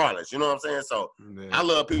Josh, regardless. You know what I'm saying? So yeah. I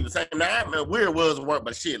love people saying, nah, man, weird was work,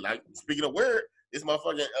 but shit. Like, speaking of weird, this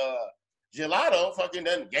motherfucking Gelato fucking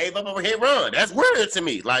done gave up a hit run. That's weird to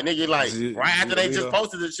me. Like, nigga, like right after they just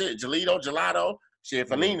posted the shit, Gelato. Shit,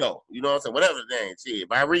 Felino, you know what I'm saying? Whatever the name, shit,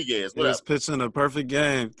 Rodriguez, whatever. He's pitching a perfect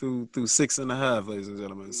game through 6.5, ladies and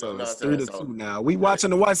gentlemen. So it's 3-2 now. We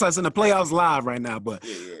watching the White Sox in the playoffs live right now, but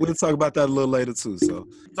we'll talk about that a little later too. So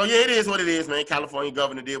yeah, it is what it is, man. California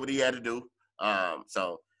governor did what he had to do.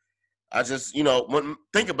 So I just, you know,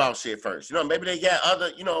 think about shit first. You know, maybe they got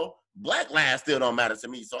other, you know, black lives still don't matter to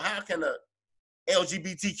me. So how can the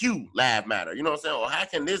LGBTQ life matter? You know what I'm saying? Or how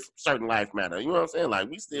can this certain life matter? You know what I'm saying?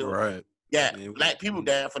 Like, we still right. Yeah, black people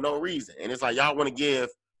down for no reason. And it's like y'all want to give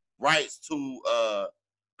rights to a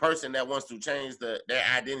person that wants to change their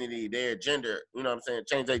identity, their gender, you know what I'm saying?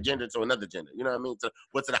 Change their gender to another gender. You know what I mean? To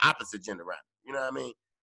the opposite gender, right? You know what I mean?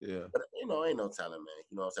 Yeah. But, you know, ain't no telling, man.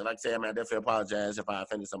 You know what I'm saying? Like I say, I mean, I definitely apologize if I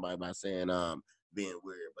offended somebody by saying being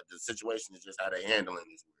weird. But the situation is just how they handling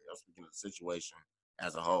this weird. I'm speaking of the situation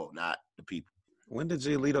as a whole, not the people. When did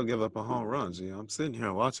Giolito give up a home run, G? I'm sitting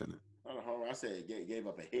here watching it. I said gave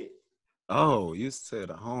up a hit. Oh, you said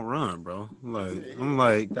a home run, bro. I'm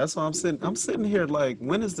like, that's why I'm sitting here like,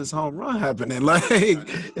 when is this home run happening? Like,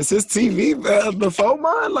 is his TV before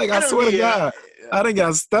mine? Like, I swear to God, I done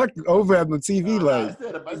got stuck over at the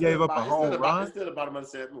TV. He gave up a home run. Still the bottom of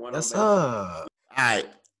the 7th. Yes, sir. All right,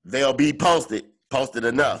 they'll be posted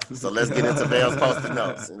enough. So let's get into Vale's posted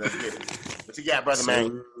notes and let's get it. What you got, brother,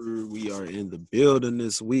 man? We are in the building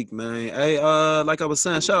this week, man. Hey, like I was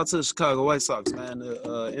saying, shout out to the Chicago White Sox, man.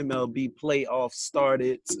 The MLB playoff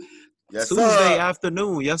started yesterday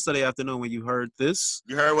afternoon when you heard this.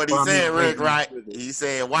 You heard what he said, Rick, right? He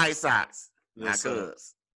said White Sox. Not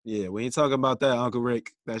Cubs. Yeah, we ain't talking about that, Uncle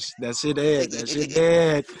Rick. That shit dead. That shit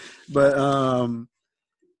dead. But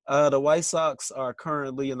the White Sox are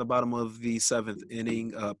currently in the bottom of the 7th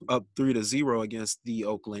inning, up 3-0 against the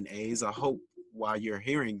Oakland A's. I hope while you're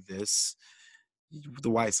hearing this, the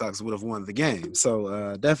White Sox would have won the game.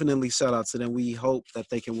 So definitely shout out to them. We hope that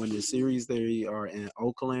they can win this series. They are in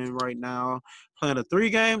Oakland right now, playing a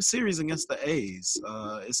 3-game series against the A's.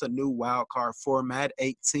 It's a new wild card format,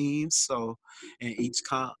 8 teams. So in each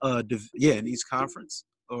in each conference,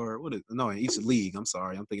 or in each league. I'm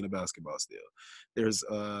sorry, I'm thinking of basketball still. There's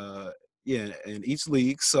in each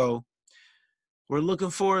league. So we're looking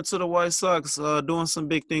forward to the White Sox doing some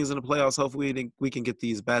big things in the playoffs. Hopefully we can get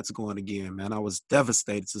these bats going again, man. I was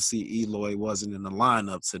devastated to see Eloy wasn't in the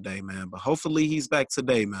lineup today, man. But hopefully he's back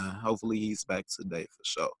today, man. Hopefully he's back today for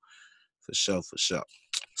sure. For sure.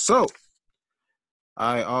 So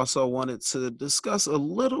I also wanted to discuss a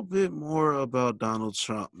little bit more about Donald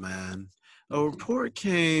Trump, man. A report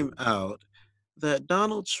came out that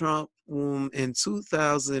Donald Trump in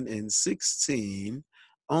 2016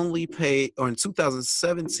 only paid, or in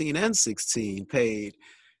 2017 and 16, paid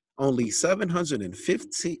only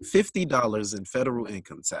 $750 in federal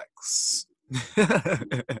income tax.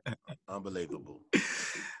 Unbelievable.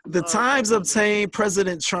 The Times obtained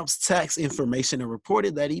President Trump's tax information and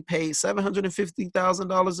reported that he paid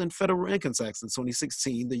 $750,000 in federal income tax in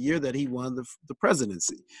 2016, the year that he won the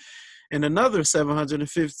presidency, and another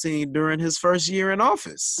 $715 during his first year in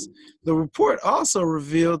office. The report also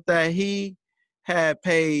revealed that he had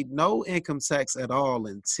paid no income tax at all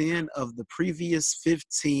in 10 of the previous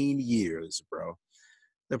 15 years, bro.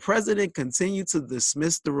 The president continued to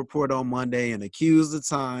dismiss the report on Monday and accused the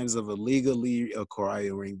Times of illegally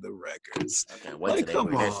acquiring the records. I can't wait till they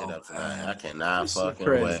bring that shit up tonight. I cannot fucking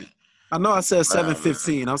wait. I know I said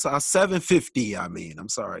 715. I'm sorry, 750. I mean, I'm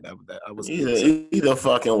sorry that I was either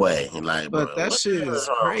fucking way. Like, but bro, that shit is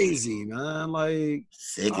crazy, man. Like,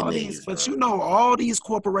 but you know, all these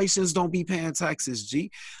corporations don't be paying taxes,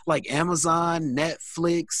 G. Like Amazon,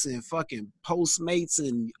 Netflix, and fucking Postmates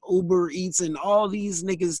and Uber Eats, and all these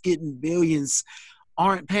niggas getting billions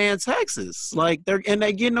aren't paying taxes. Like they're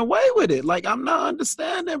getting away with it. Like I'm not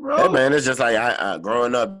understanding, bro. Hey man, it's just like I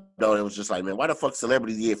growing up though, it was just like, man, why the fuck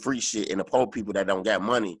celebrities get free shit and the poor people that don't got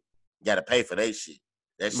money gotta pay for their shit?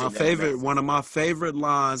 That shit one of my favorite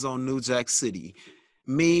lines on New Jack City.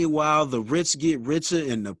 Meanwhile, the rich get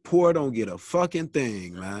richer and the poor don't get a fucking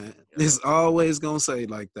thing, man. It's always gonna say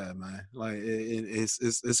like that, man. Like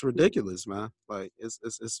it's ridiculous, man. Like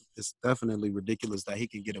it's definitely ridiculous that he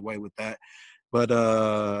can get away with that. But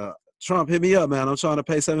Trump, hit me up, man. I'm trying to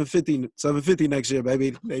pay $750 next year,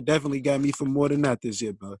 baby. They definitely got me for more than that this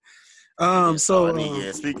year, bro.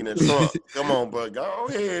 Speaking of Trump, come on, bro. Go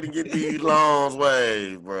ahead and get these loans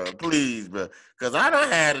waived, bro. Please, bro. Because I done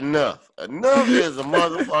had enough. Enough is a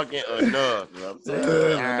motherfucking enough. You know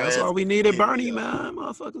that's why we needed Bernie, man.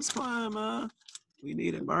 Motherfuckers fine, man. We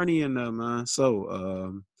needed Bernie in there, man.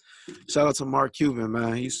 So, shout out to Mark Cuban,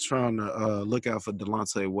 man. He's trying to look out for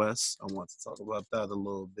Delonte West. I want to talk about that a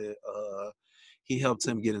little bit. He helped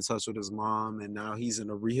him get in touch with his mom, and now he's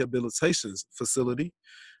in a rehabilitation facility.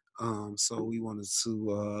 So we wanted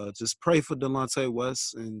to just pray for Delonte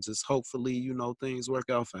West and just hopefully, you know, things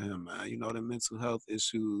work out for him, man. You know, the mental health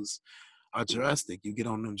issues are drastic. You get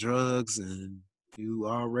on them drugs and you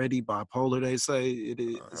already bipolar, they say.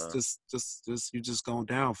 It's just you just going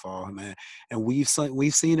downfall, man. And we've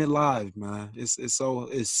seen it live, man. It's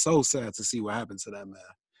so sad to see what happened to that man.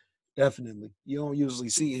 Definitely. You don't usually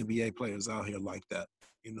see NBA players out here like that.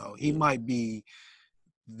 You know,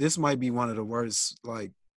 this might be one of the worst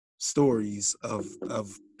like stories of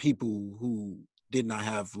people who did not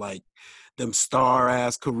have like them star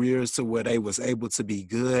ass careers to where they was able to be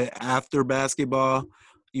good after basketball.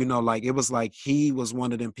 You know, like it was like he was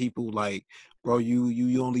one of them people like, bro,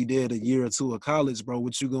 you only did a year or two of college, bro.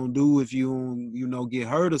 What you gonna do if you get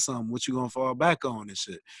hurt or something? What you gonna fall back on and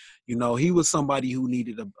shit? You know, he was somebody who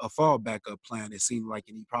needed a fall backup plan. It seemed like,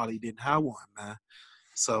 and he probably didn't have one, man.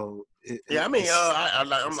 So I'm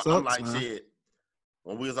like shit.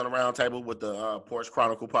 When we was on the round table with the Porch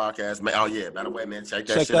Chronicle podcast, man. Oh yeah, by the way, man, check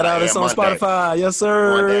that out. It's on Spotify. Yes,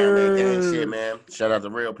 sir. Shit, man. Shout out to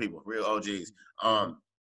real people, real OGs.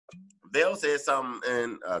 They'll said something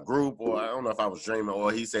in a group, or I don't know if I was dreaming,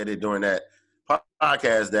 or he said it during that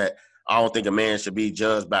podcast that I don't think a man should be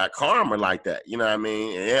judged by karma like that. You know what I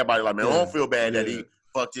mean? And everybody like, man, I don't feel bad that he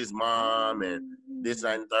fucked his mom and this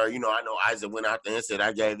and that and third. You know, I know Isaac went out there and said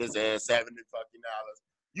I gave his ass $70 fucking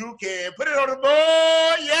You can put it on the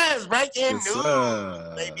board. Yes, breaking Yes, news,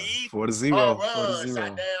 sir. baby. 4-0. Home run, 4-0. shot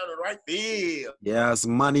down the right field. Yes,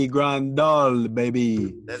 Money Grandal,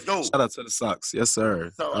 baby. Let's go. Shout out to the Sox. Yes,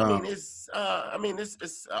 sir. So it's an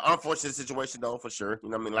unfortunate situation though, for sure. You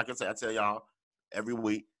know what I mean? Like I said, I tell y'all every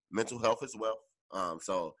week, mental health as well.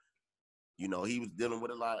 So you know, he was dealing with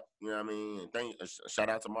a lot, you know what I mean? And shout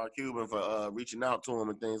out to Mark Cuban for reaching out to him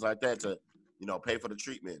and things like that to, you know, pay for the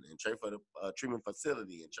treatment and trade for the treatment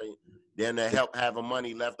facility and trade then to help have a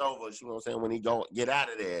money left over, you know what I'm saying, when he go get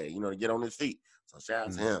out of there, you know, to get on his feet. So shout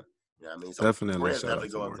out to him. You know what I mean? So Definitely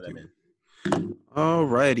go up to that man.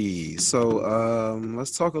 Alrighty, so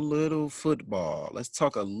let's talk a little football. Let's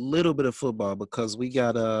talk a little bit of football because we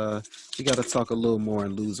gotta talk a little more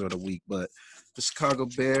in loser of the week. But the Chicago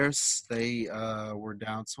Bears, they were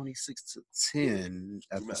down 26-10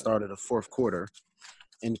 at the start of the fourth quarter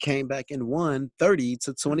and came back and won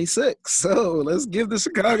 30-26. So let's give the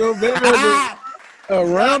Chicago Bears a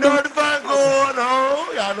round of applause. Going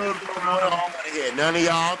on. Y'all know what's going on. None of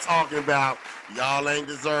y'all talking about y'all ain't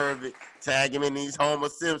deserve it. Tag him in these Homer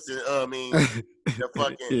Simpson, the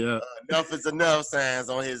fucking enough is enough signs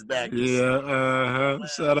on his back. Yeah,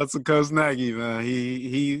 shout out to Coach Nagy, man.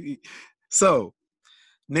 He So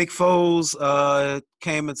Nick Foles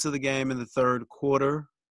came into the game in the third quarter,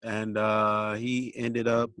 and he ended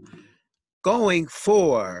up going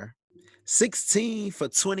for 16 for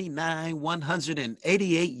 29,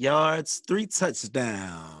 188 yards, 3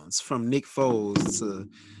 touchdowns from Nick Foles.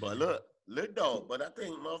 But look though, but I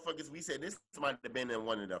think motherfuckers, we said this might have been in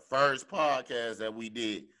one of the first podcasts that we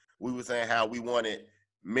did. We were saying how we wanted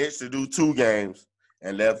Mitch to do 2 games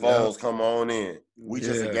and let Foles come on in. We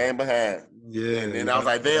just a game behind. Yeah. And then I was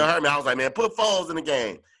like, Vail heard me. I was like, man, put Foles in the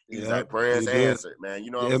game. He's like, prayers answered, man.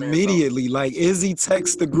 You know what I'm saying? Immediately, like Izzy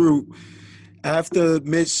texts the group after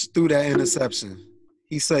Mitch threw that interception.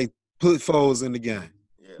 He say, put Foles in the game.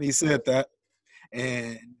 Yeah. He said that.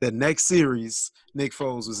 And the next series, Nick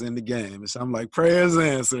Foles was in the game. So I'm like, prayers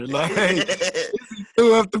answered. Like, he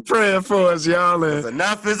threw up the prayer for us, y'all. And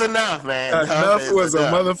enough is enough, man. Enough was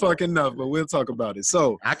a motherfucking enough, but we'll talk about it.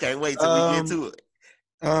 So I can't wait till we get to it.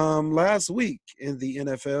 Last week in the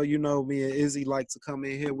NFL, you know, me and Izzy like to come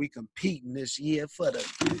in here. We competing this year for the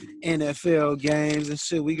NFL games and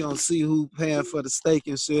shit. We gonna see who paying for the steak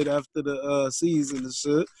and shit after the season and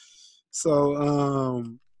shit. So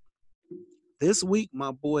this week,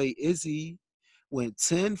 my boy Izzy went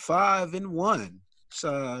 10-5-1.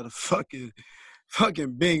 Shout out to fucking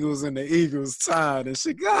Bengals and the Eagles tied and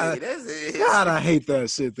shit. God, I hate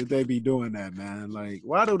that shit that they be doing that, man. Like,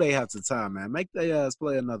 why do they have to tie, man? Make their ass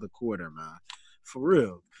play another quarter, man. For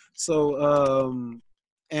real. So,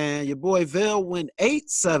 and your boy Vail went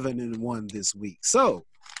 8-7-1 this week. So,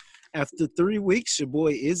 after 3 weeks, your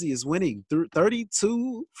boy Izzy is winning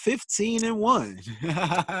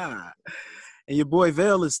 32-15-1. And your boy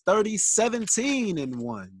Vail is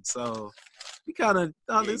 30-17-1. So he kind of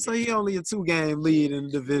so he only a 2-game lead in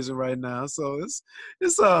the division right now. So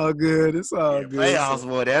it's all good. It's all good. Playoffs,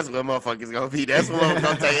 boy. That's what motherfuckers gonna be. That's what we're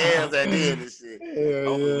gonna take hands at the end and shit.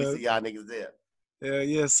 Hopefully we see y'all niggas there.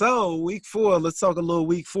 Yeah. So week 4. Let's talk a little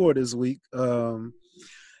week 4 this week.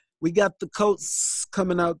 We got the Colts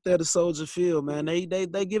coming out there to Soldier Field, man. They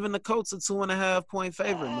giving the Colts a 2.5 point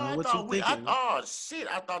favorite, man. What you thinking? Shit!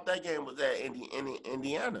 I thought that game was at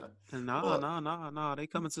Indiana. No. They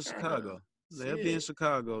coming to Chicago. They'll be in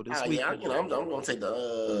Chicago this week. Yeah, I'm gonna take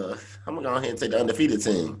I'm gonna go ahead and take the undefeated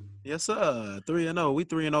team. Yes, sir. 3-0. We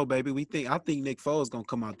 3-0, baby. I think Nick Foles gonna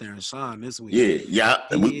come out there and shine this week. Yeah.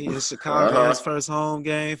 He in Chicago, his first home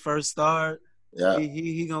game, first start. Yeah,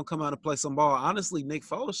 he gonna come out and play some ball. Honestly, Nick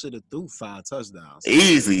Foles should have threw 5 touchdowns.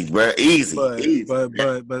 Easy, bro. Easy. But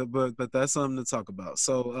that's something to talk about.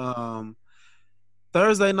 So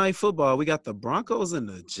Thursday night football, we got the Broncos and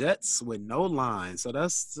the Jets with no line. So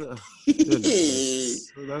that's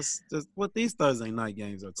that's just what these Thursday night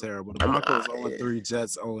games are terrible. The Broncos 0-3,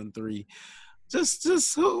 Jets 0-3.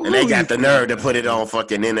 Just who? And they got the nerve to put it on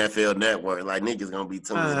fucking NFL Network. Like niggas gonna be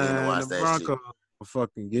tuned in to watch that Broncos shit.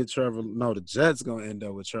 Fucking get Trevor. No, the Jets gonna end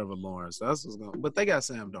up with Trevor Lawrence. That's what's going. But they got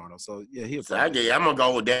Sam Darnold, so yeah, he'll. So I'm gonna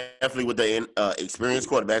go definitely with the experienced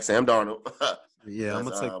quarterback, Sam Darnold. Yeah, I'm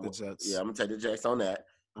gonna take the Jets. Yeah, I'm gonna take the Jets on that.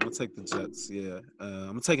 I'm gonna take the Jets. Yeah,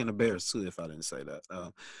 I'm taking the Bears too. If I didn't say that,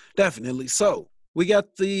 definitely. So we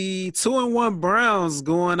got the 2-1 Browns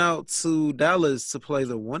going out to Dallas to play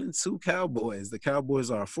the 1-2 Cowboys. The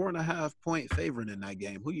Cowboys are a 4.5 point favorite in that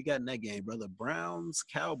game. Who you got in that game, brother? Browns,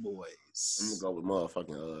 Cowboys. I'm gonna go with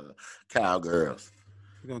motherfucking Cowgirls.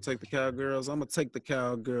 You're gonna take the Cowgirls. I'm gonna take the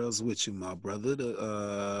Cowgirls with you, my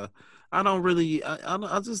brother. I don't really.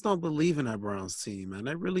 I just don't believe in that Browns team, man.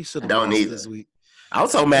 They really should have Don't lost either. this week. I'm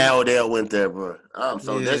so mad Odell went there, bro.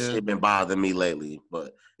 So that Yeah. shit been bothering me lately.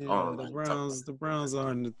 But Yeah, the Browns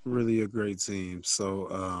aren't really a great team.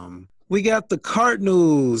 So we got the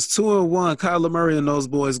Cardinals 2-1. Kyler Murray and those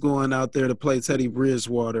boys going out there to play Teddy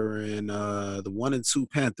Bridgewater and the 1-2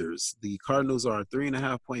 Panthers. The Cardinals are a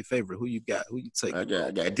 3.5-point favorite. Who you got? Who you take? I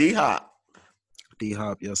got D-Hop.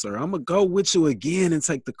 D-Hop, yes, sir. I'm going to go with you again and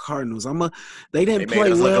take the Cardinals. They didn't They play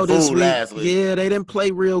made us look well a this fool week. last week. Yeah, they didn't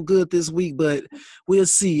play real good this week, but we'll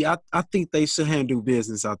see. I think they should handle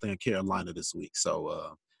business out there in Carolina this week.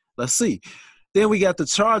 So let's see. Then we got the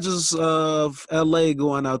Chargers of L.A.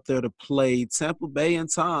 going out there to play Tampa Bay and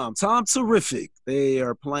Tom. Tom Terrific. They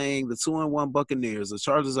are playing the 2-1 Buccaneers. The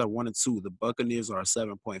Chargers are 1-2. The Buccaneers are a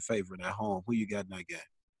 7-point favorite at home. Who you got in that game?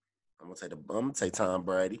 I'm gonna take Tom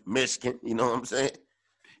Brady, Michigan. You know what I'm saying?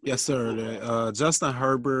 Yes, sir. Justin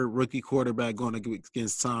Herbert, rookie quarterback, going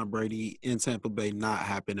against Tom Brady in Tampa Bay, not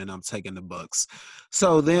happening. I'm taking the Bucs.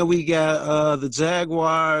 So then we got the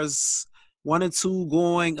Jaguars 1-2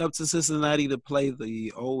 going up to Cincinnati to play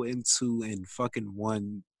the 0-2 and fucking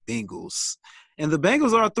 1 Bengals. And the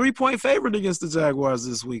Bengals are a 3-point favorite against the Jaguars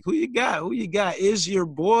this week. Who you got? Is your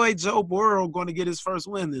boy Joe Burrow going to get his first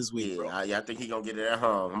win this week, bro? Yeah, I think he's going to get it at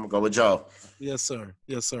home. I'm going to go with Joe. Yes, sir.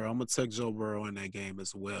 I'm going to take Joe Burrow in that game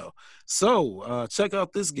as well. So check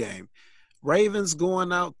out this game. Ravens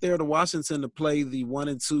going out there to Washington to play the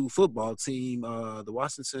 1-2 football team.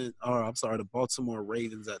 The Baltimore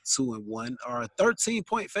Ravens at 2-1 are a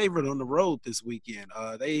 13-point favorite on the road this weekend.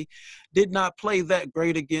 They did not play that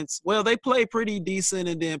great they played pretty decent,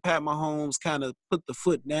 and then Pat Mahomes kind of put the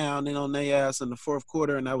foot down and on their ass in the fourth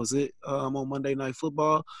quarter, and that was it on Monday Night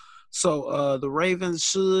Football. So the Ravens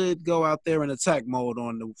should go out there in attack mode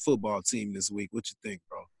on the football team this week. What you think,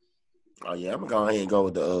 bro? Oh, yeah, I'm going to go ahead and go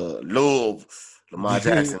with the Lamar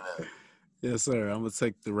Jackson. Yes, sir. I'm going to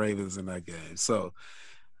take the Ravens in that game. So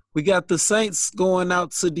we got the Saints going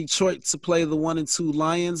out to Detroit to play the 1-2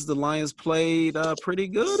 Lions. The Lions played pretty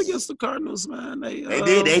good against the Cardinals, man. They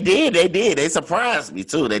did. They surprised me,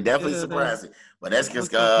 too. They definitely surprised me. But that's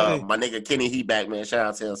because my nigga Kenny Heat back, man. Shout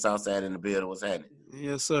out to him, Southside in the building. What's happening?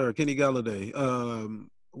 Yes, sir. Kenny Galladay.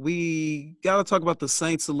 We got to talk about the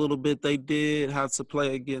Saints a little bit. They did have to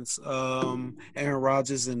play against Aaron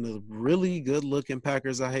Rodgers and the really good-looking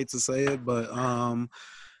Packers. I hate to say it, but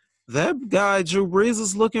that guy, Drew Brees,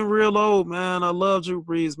 is looking real old, man. I love Drew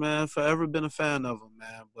Brees, man. Forever been a fan of him,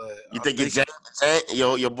 man. But you think it's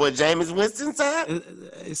your boy Jameis Winston time?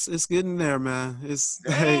 It's getting there, man.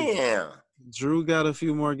 Damn. Hey, Drew got a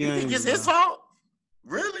few more games. You think it's his fault?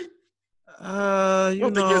 Really? You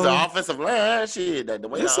don't think it's the offensive line? Shit, the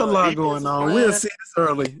way it's a lot going on. We'll see.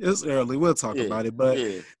 It's early. We'll talk about it. But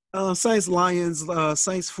Saints, Lions,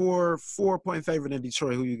 Saints 4-point favorite in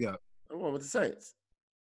Detroit. Who you got? I'm going with the Saints.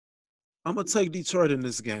 I'm gonna take Detroit in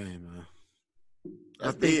this game, man.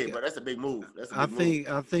 That's big, but that's a big move. I think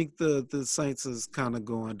the Saints is kind of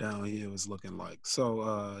going downhill. It's looking like. So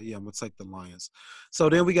I'm gonna take the Lions. So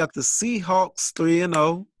then we got the Seahawks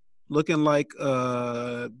 3-0. Looking like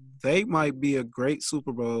they might be a great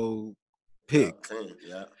Super Bowl pick.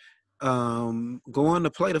 Yeah. Going to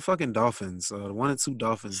play the fucking Dolphins, the 1-2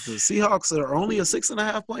 Dolphins. The Seahawks are only a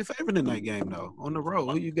 6.5-point favorite in that game, though. On the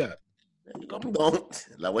road, who you got? Don't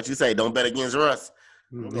like what you say. Don't bet against Russ.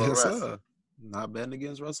 Yes, sir. Not betting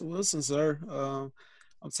against Russell Wilson, sir.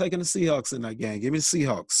 I'm taking the Seahawks in that game. Give me the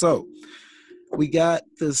Seahawks. So we got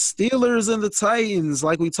the Steelers and the Titans.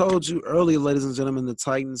 Like we told you earlier, ladies and gentlemen, the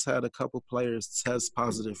Titans had a couple players test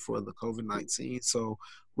positive for the COVID-19. So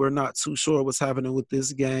we're not too sure what's happening with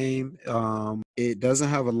this game. It doesn't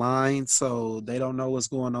have a line, so they don't know what's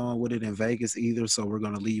going on with it in Vegas either. So we're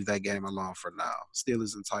going to leave that game alone for now.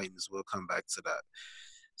 Steelers and Titans, we'll come back to that.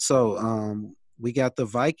 So we got the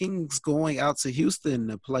Vikings going out to Houston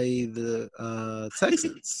to play the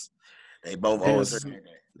Texans. They both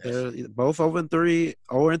they're both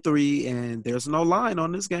 0-3, and there's no line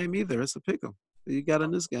on this game either. It's a pick 'em. Who you got in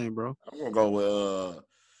this game, bro? I'm gonna go with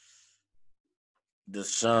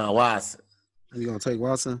Deshaun Watson. You gonna take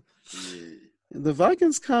Watson? Yeah. The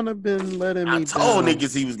Vikings kind of been letting me down. I told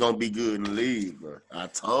niggas he was gonna be good in the league, bro. I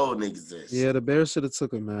told niggas this. Yeah, the Bears should have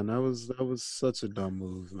took him, man. That was such a dumb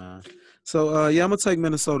move, man. So I'm gonna take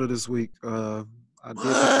Minnesota this week. What?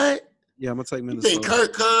 Yeah, I'm gonna take Minnesota. You think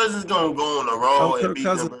Kirk Cousins gonna go on the road and beat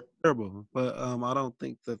Cousins them? Terrible, but I don't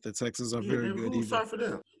think that the Texans are very good either. Sorry for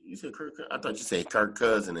them. You said Kirk. I thought you said Kirk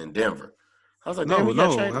Cousins in Denver. I was like,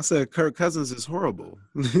 no. I said Kirk Cousins is horrible.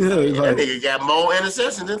 That nigga got more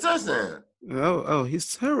interceptions than touchdowns.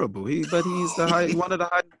 He's terrible. But he's one of the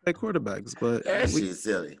highest paid quarterbacks. But That shit's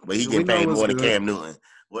silly. But he we getting know paid what's more than good. Cam Newton.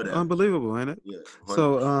 Whatever. Unbelievable, ain't it? Yeah.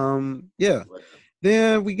 So, yeah. Whatever.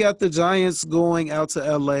 Then we got the Giants going out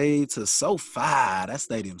to LA to SoFi. That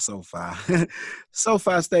stadium, SoFi.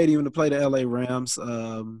 SoFi Stadium to play the LA Rams.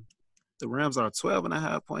 The Rams are a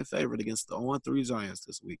 12.5-point favorite against the 0-3 Giants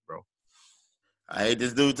this week, bro. I hate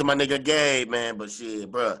this dude to my nigga Gabe, man, but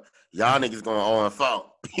shit, bro, y'all niggas going on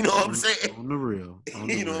fault. You know what I'm saying? On the real.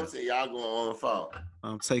 You know what I'm saying? Y'all going on fault.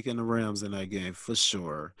 I'm taking the Rams in that game for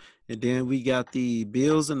sure. And then we got the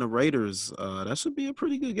Bills and the Raiders. That should be a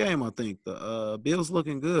pretty good game, I think. The Bills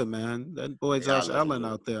looking good, man. That boy Josh Allen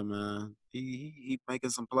out there, man. He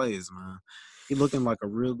making some plays, man. He looking like a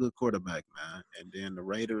real good quarterback, man. And then the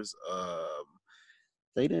Raiders,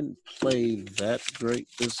 they didn't play that great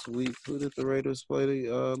this week. Who did the Raiders play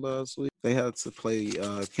last week? They had to play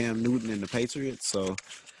Cam Newton and the Patriots. So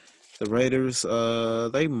the Raiders,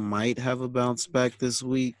 they might have a bounce back this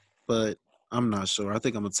week, but I'm not sure. I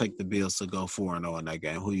think I'm going to take the Bills to go 4-0 in that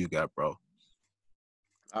game. Who you got, bro?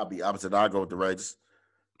 I'll be opposite. I'll go with the Raiders.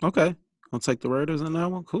 Okay. I'll take the Raiders in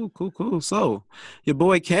that one. Cool. So, your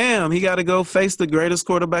boy Cam, he got to go face the greatest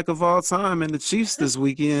quarterback of all time in the Chiefs this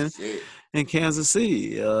weekend in Kansas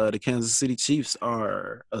City. The Kansas City Chiefs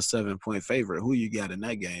are a 7-point favorite. Who you got in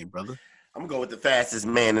that game, brother? I'm going to go with the fastest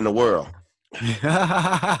man in the world.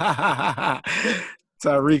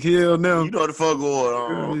 Tyreek Hill now. You know the fuck going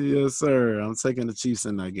on. Yes, sir. I'm taking the Chiefs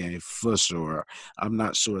in that game for sure. I'm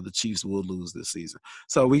not sure the Chiefs will lose this season.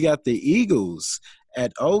 So we got the Eagles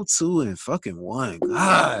at 0-2-1.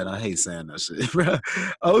 God, I hate saying that shit, bro.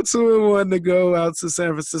 0-2-1 to go out to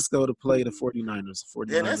San Francisco to play the 49ers.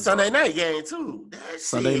 Yeah, that's Sunday night game, too. That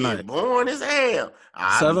Sunday shit night. Boring as hell.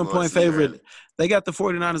 7-point favorite. Early. They got the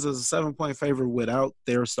 49ers as a 7-point favorite without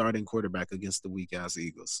their starting quarterback against the weak-ass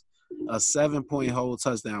Eagles. A 7-point whole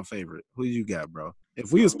touchdown favorite. Who you got, bro?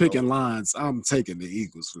 If we was picking lines, I'm taking the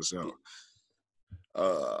Eagles for sure.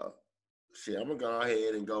 Shit, I'm gonna go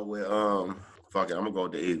ahead and go with fuck it, I'm gonna go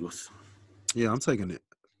with the Eagles. Yeah, I'm taking it.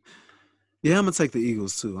 Yeah, I'm gonna take the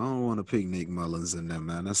Eagles too. I don't want to pick Nick Mullins in there,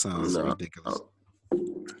 man. That sounds ridiculous.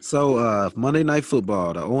 So Monday Night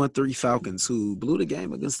Football, the 0-3 Falcons who blew the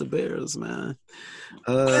game against the Bears, man.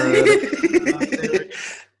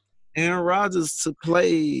 Aaron Rodgers to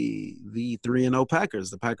play the 3-0 Packers.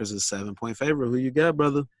 The Packers is 7-point favorite. Who you got,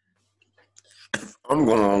 brother? I'm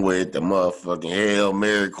going with the motherfucking Hail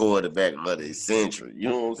Mary quarterback of the century. You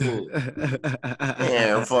know what I'm saying?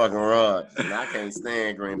 Aaron fucking Rodgers. I can't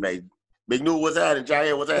stand Green Bay. Big New, what's happening?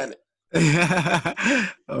 Jair, what's happening?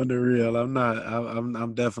 On the real,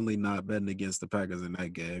 I'm definitely not betting against the Packers in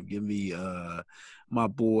that game. Give me my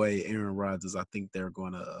boy Aaron Rodgers. I think they're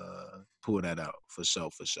gonna pull that out for sure.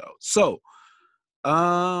 So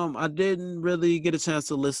I didn't really get a chance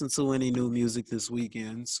to listen to any new music this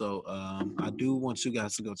weekend. So I do want you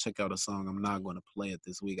guys to go check out a song. I'm not going to play it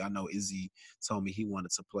this week. I know Izzy told me he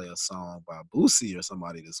wanted to play a song by Boosie or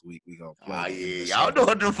somebody this week. We gonna play. Oh yeah, y'all know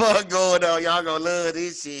what the fuck going on. Y'all gonna love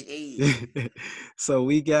this shit. So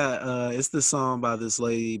we got it's the song by this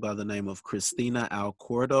lady by the name of Christina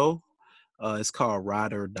Alcordo. It's called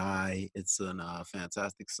Ride or Die. It's a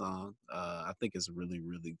fantastic song. I think it's really,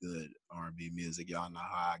 really good R&B music. Y'all know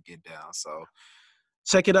how I get down. So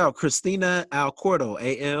check it out. Christina Alcordo,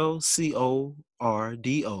 Alcordo,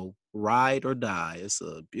 Ride or Die. It's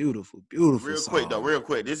a beautiful, beautiful song. Real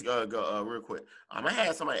quick. This real quick. I'm gonna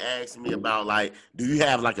have somebody ask me about like, do you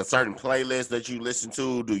have like a certain playlist that you listen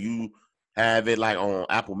to? Do you have it like on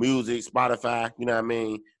Apple Music, Spotify? You know what I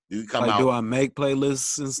mean? Do you come like, out? Do I make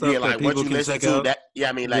playlists and stuff? Yeah, like that what people you can listen check to. out? That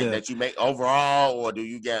that you make overall, or do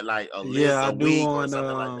you get like a list a week or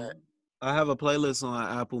something like that? I have a playlist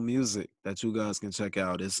on Apple Music that you guys can check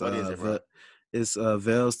out. It's what is it, bro? It's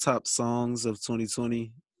Vale's top songs of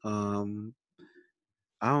 2020. I'm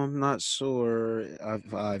not sure.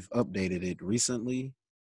 I've updated it recently,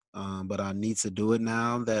 but I need to do it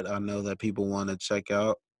now that I know that people want to check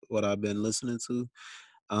out what I've been listening to.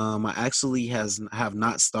 I actually have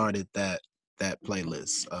not started that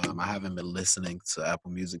playlist. I haven't been listening to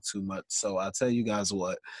Apple Music too much. So I'll tell you guys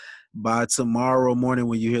what, by tomorrow morning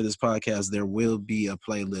when you hear this podcast, there will be a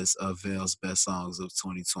playlist of Vale's best songs of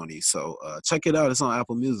 2020. So check it out. It's on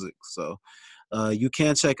Apple Music. So you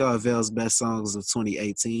can check out Vale's best songs of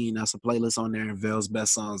 2018. That's a playlist on there, and Vale's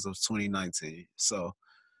best songs of 2019. So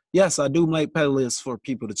yes, I do make playlists for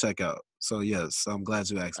people to check out. So yes, I'm glad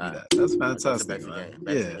you asked me that. That's fantastic, man.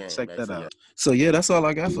 Yeah, check that out. Game. So yeah, that's all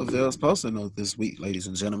I got for Vale's Poster Note this week, ladies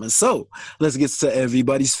and gentlemen. So let's get to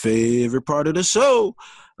everybody's favorite part of the show.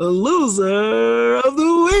 The loser of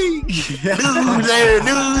the week.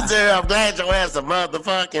 loser. I'm glad your ass a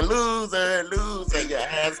motherfucking loser. Your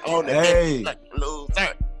ass on the fucking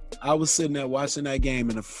loser. I was sitting there watching that game,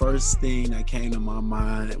 and the first thing that came to my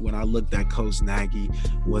mind when I looked at Coach Nagy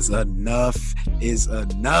was enough is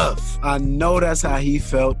enough. I know that's how he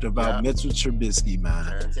felt about Mitchell Trubisky, man.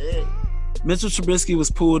 That's it. Mitchell Trubisky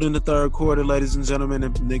was pulled in the third quarter, ladies and gentlemen,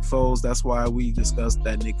 and Nick Foles. That's why we discussed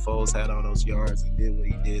that Nick Foles had all those yards and did what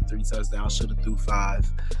he did. 3 touchdowns, should have threw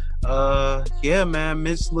 5. Yeah, man,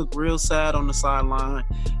 Mitch looked real sad on the sideline.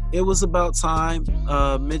 It was about time.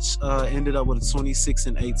 Mitch ended up with a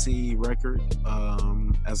 26-18 record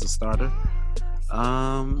as a starter.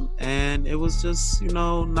 And it was just,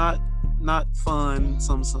 not fun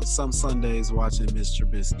some Sundays watching Mitch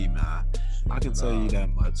Trubisky, man. I can tell you that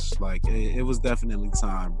much. Like, it was definitely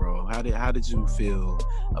time, bro. How did you feel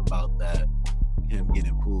about that? Him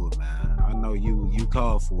getting pulled, man. I know you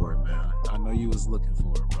called for it, man. I know you was looking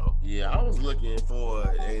for it, bro. Yeah, I was looking for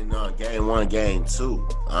it in game 1, game 2.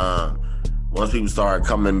 Once people started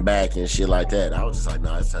coming back and shit like that, I was just like,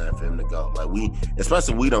 it's time for him to go. Like we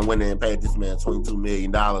done went in and paid this man $22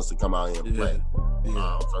 million to come out here and play.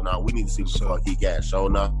 Yeah. So now we need to see what the fuck he got. Sure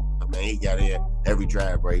enough, man, he got in every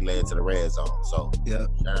drive where he led to the red zone. So yeah,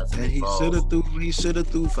 shout out to and he should have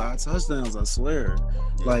threw 5 touchdowns. I swear.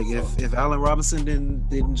 Yeah, like if Allen Robinson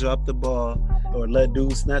didn't drop the ball or let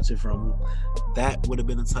dude snatch it from him, that would have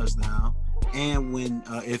been a touchdown. And when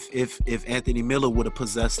if Anthony Miller would have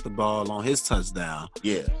possessed the ball on his touchdown,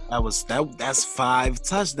 that's 5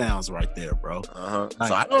 touchdowns right there, bro. Like,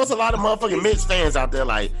 so I know there's a lot of motherfucking Mitch fans out there.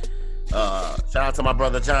 Like, shout out to my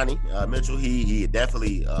brother Johnny Mitchell. He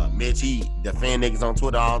definitely Mitch. He defend niggas on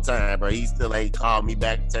Twitter all the time, bro. He still ain't called me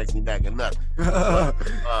back, text me back, or nothing.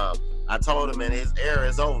 I told him, man, his era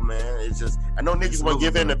is over, man. It's just I know niggas want to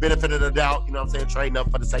give him the benefit of the doubt. You know what I'm saying? Trading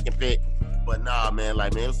up for the second pick. But nah, man,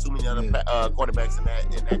 like, man, it was too many other quarterbacks in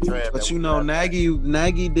that draft. But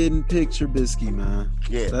Nagy didn't pick Trubisky, man.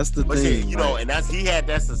 Yeah, that's the thing. Yeah, and he had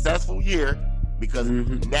that successful year because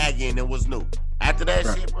Nagy and it was new. After that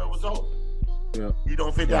shit, bro, it was over. Yeah. You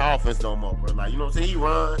don't fit that offense no more, bro. Like, you know what I'm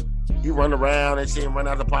saying? He run around and shit, run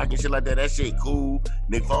out of the pocket and shit like that. That shit cool.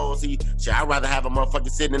 Nick Foles, I'd rather have a motherfucker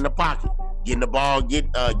sitting in the pocket, getting the ball,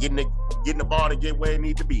 getting the ball to get where it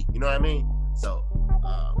need to be. You know what I mean? So.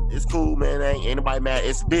 It's cool, man. Ain't nobody mad.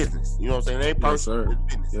 It's business. You know what I'm saying? It ain't personal. It's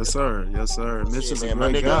business. Yes, sir. Mitch is a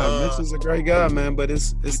great guy. Mitch is a great guy, man. But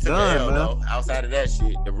it's done, L, man. Though. Outside of that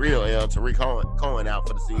shit, the real L, Tariq Cohen out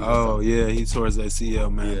for the season. Oh yeah, he tore his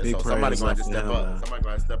ACL, man. Yeah, big so somebody going to step up. Man. Somebody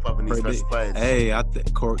going to step up in these special plays. Hey, I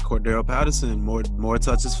think Cordero Patterson, more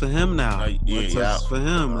touches for him now. More touches for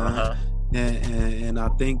him, man. And I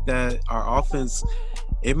think that our offense,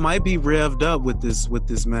 it might be revved up with this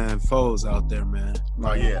man Foles out there, man.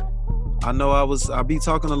 Like, I know I be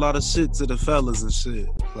talking a lot of shit to the fellas and shit.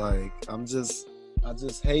 Like, I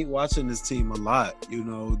just hate watching this team a lot. You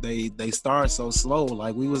know, they start so slow.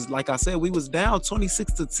 Like I said, we was down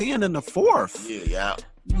 26-10 in the fourth. Yeah.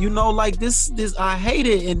 You know, like this I hate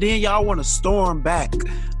it. And then y'all want to storm back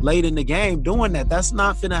late in the game doing that. That's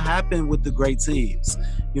not finna happen with the great teams.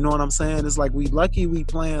 You know what I'm saying? It's like we lucky we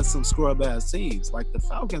playing some scrub ass teams. Like the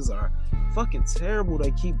Falcons are fucking terrible.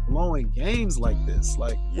 They keep blowing games like this.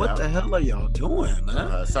 Like, what the hell are y'all doing,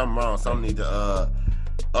 man? Something wrong. Something need to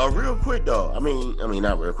real quick though. I mean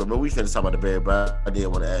not real quick, but we finna talk about the Bears. But I did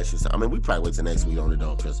want to ask you something. I mean, we probably wait till next week on it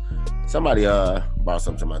though, because somebody brought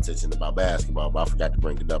something to my attention about basketball, but I forgot to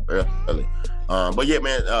bring it up early. But yeah,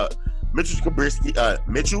 man, Mitchell Trubisky,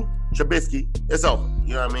 it's over.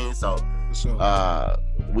 You know what I mean? So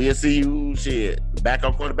we'll see you back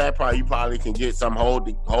on quarterback. You probably can get some hold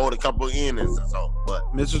a couple innings or so.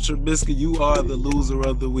 But Mitchell Trubisky, you are the loser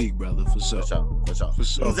of the week, brother, for sure. For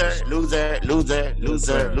sure. Loser,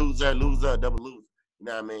 double loser. You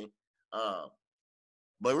know what I mean?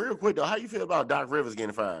 But real quick though, how you feel about Doc Rivers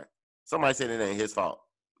getting fired? Somebody said it ain't his fault.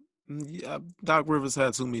 Yeah, Doc Rivers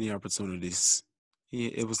had too many opportunities.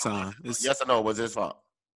 It was time. Yes or no, was his fault?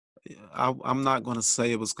 I'm not going to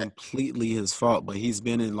say it was completely his fault, but he's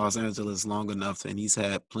been in Los Angeles long enough, and he's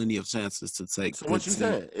had plenty of chances to take. So what you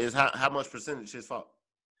saying is how much percentage his fault?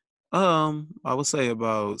 I would say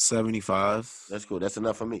about 75. That's cool. That's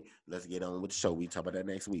enough for me. Let's get on with the show. We talk about that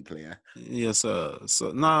next week, player. Yes, sir.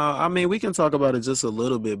 So I mean, we can talk about it just a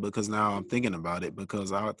little bit because now I'm thinking about it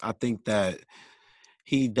because I think that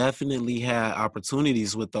he definitely had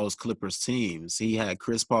opportunities with those Clippers teams. He had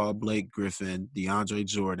Chris Paul, Blake Griffin, DeAndre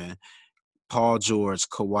Jordan, Paul George,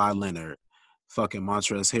 Kawhi Leonard, fucking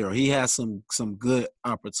Montrezl Harrell. He has some good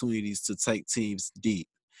opportunities to take teams deep.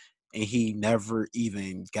 And he never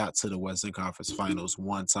even got to the Western Conference Finals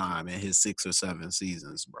one time in his 6 or 7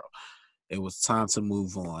 seasons, bro. It was time to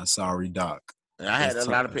move on. Sorry, Doc. And I had a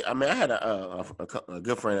lot of people. I mean, I had a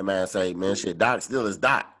good friend of mine say, "Man, shit, Doc still is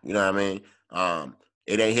Doc." You know what I mean?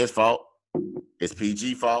 It ain't his fault. It's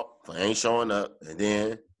PG fault for ain't showing up, and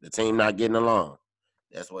then the team not getting along.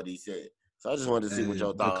 That's what he said. So I just wanted to see what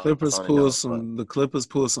your thoughts. The Clippers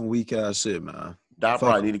pull some weak ass shit, man. Doc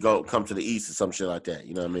probably need to come to the East or some shit like that.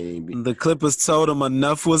 You know what I mean? The Clippers told him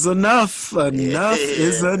enough was enough. Enough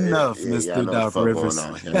is enough, Mr. Doc Rivers.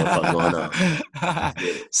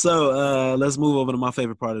 So let's move over to my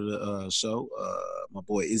favorite part of the show. My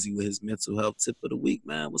boy Izzy with his mental health tip of the week,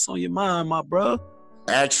 man. What's on your mind, my bro?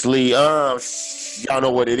 Actually, y'all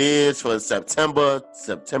know what it is for September.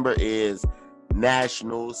 September is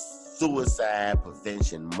National Suicide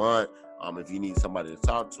Prevention Month. If you need somebody to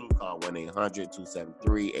talk to, call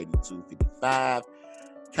 1-800-273-8255.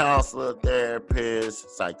 Counselor,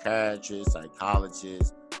 therapist, psychiatrist,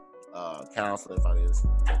 psychologist, counselor, if I didn't say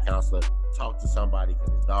counselor, talk to somebody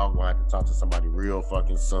because his dog will have to talk to somebody real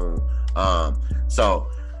fucking soon. The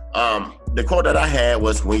quote that I had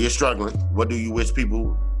was, when you're struggling, what do you wish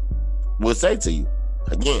people would say to you?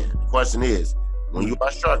 Again, the question is, when you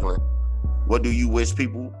are struggling, what do you wish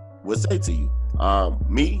people would say to you?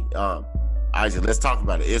 Isaac, let's talk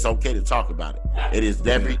about it. It's okay to talk about it. It is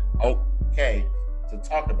definitely okay to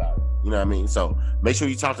talk about it. You know what I mean? So make sure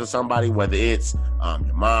you talk to somebody, whether it's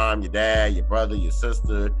your mom, your dad, your brother, your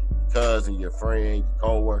sister, your cousin, your friend, your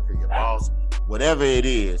coworker, your boss, whatever it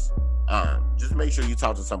is. Just make sure you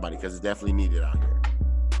talk to somebody because it's definitely needed out here.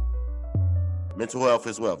 Mental health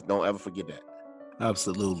is wealth. Don't ever forget that.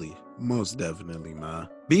 Absolutely. Most definitely, man.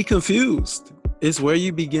 Be confused. It's where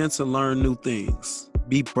you begin to learn new things.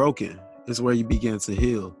 Be broken. It's where you begin to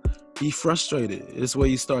heal. Be frustrated. It's where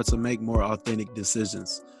you start to make more authentic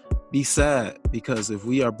decisions. Be sad, because if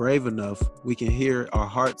we are brave enough, we can hear our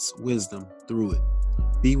heart's wisdom through it.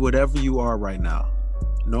 Be whatever you are right now.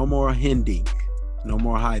 No more hiding. No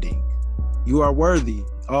more hiding. You are worthy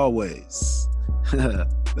always. I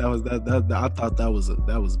thought that was beautiful.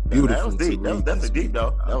 That was deep. That was definitely deep,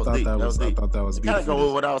 though. That was deep. I thought that was beautiful. Kind of go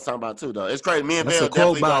with what I was talking about too, though. It's crazy. Me and Bill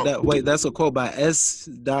definitely go. That's a quote by S.C.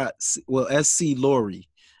 Laurie.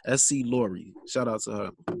 S.C. Laurie. Shout out to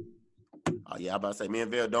her. Oh yeah, I'm about to say, me and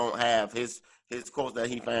Bill don't have his quotes that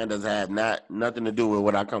he found doesn't have nothing to do with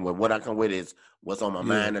what I come with. What I come with is what's on my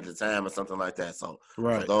mind at the time or something like that. So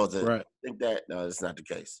for those that think that, no, it's not the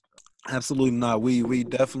case. Absolutely not. We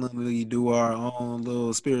definitely do our own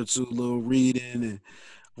little spiritual little reading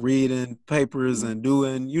papers and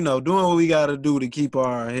doing what we got to do to keep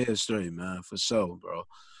our head straight, man, for sure, bro.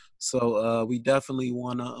 So we definitely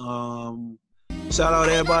want to shout out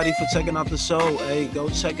everybody for checking out the show. Hey, go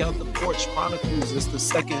check out the Porch Chronicles. It's the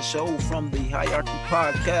second show from the Hierarchy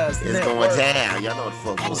Podcast It's Network. Going down. Y'all know what the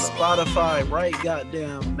fuck on going Spotify right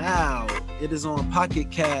goddamn now. It is on Pocket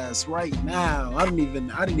Cast right now. I didn't even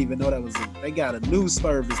know that was they got a new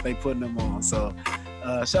service they putting them on. So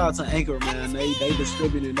shout out to Anchor, man. They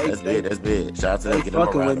distributing. That's big. Shout out to them. They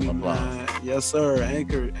fucking with me, man. Yes, sir.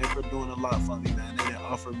 Anchor doing a lot for me, man. They done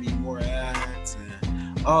offer me more ads and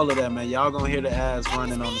all of that, man. Y'all gonna hear the ads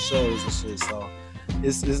running on the shows and shit. So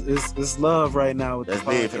it's love right now with that's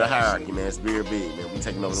big for the hierarchy, man. It's big, man. We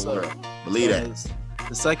taking over the world. Believe that.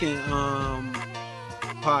 The second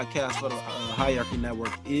podcast for the Hierarchy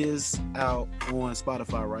Network is out on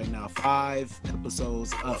Spotify right now. 5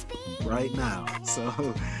 episodes up right now.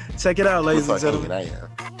 So check it out, ladies and gentlemen.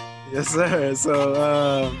 Yes, sir.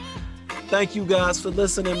 So thank you guys for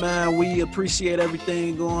listening, man. We appreciate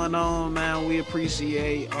everything going on, man. We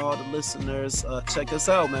appreciate all the listeners. Check us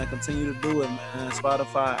out, man. Continue to do it, man.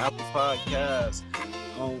 Spotify, Apple Podcasts,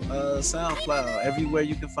 on SoundCloud, everywhere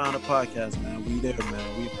you can find a podcast, man. We there,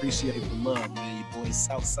 man. We appreciate the love, man. Your boy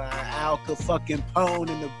Southside Al Capone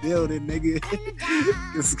in the building, nigga.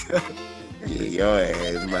 Let's go. Yeah, your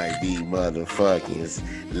ass might be motherfucking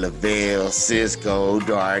Lavelle, Cisco,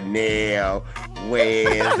 Darnell,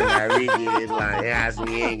 Wes, Rodriguez, like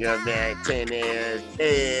Osmiega, back,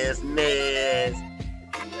 Tennis, Nez.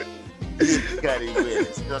 Got it with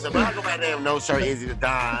us. You know what I'm saying? But I go back there with no shirt, Izzy the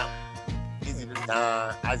Don,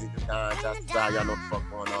 Isaac the Don, Just the Don. Y'all know what the fuck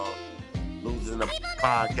going on. Losing the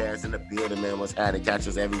podcast in the building, man. What's happening? Catch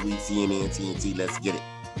us every week, CNN, TNT. Let's get it.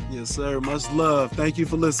 Yes, sir. Much love. Thank you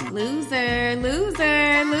for listening. Loser,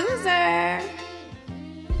 loser, loser.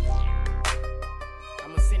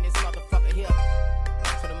 I'ma send this motherfucker here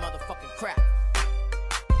to the motherfucking crack.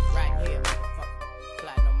 Right here, motherfucker.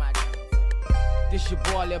 Platinum my This your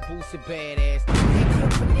boy, Lil Boosie Badass. They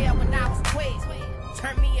killed me there when I was 12.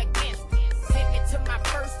 Turned me against it. Sent me to my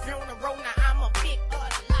first funeral, now I'm a victim.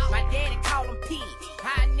 My daddy called him P.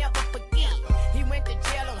 I never forget. He went to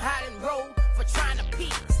jail on Highland Road for trying to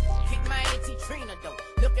peace. Kicked my auntie Trina though,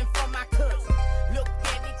 looking for my cousin. Looked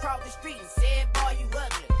at me across the street and said, boy, you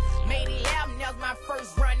ugly. Made 11, that was my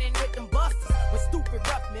first run-in with them busters. When stupid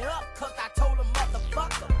roughed me up, cause I told him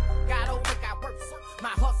motherfucker. Got older, got worse. My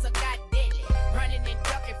hustle got deadly. Running and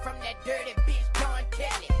ducking from that dirty bitch, John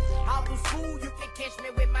Kelly. All through school, you can catch me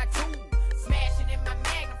with my tool. Smashing in my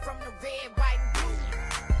Magnum from the red, white, and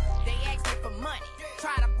blue. They asked me for money,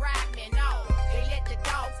 try to bribe me and all. They let the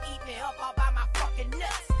dogs eat me up all by my fucking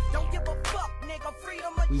nuts. Don't give a fuck, nigga,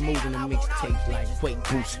 freedom of We jail. moving the I want all mixtape these like bitches wait, to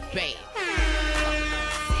Boosie ride Bad. me.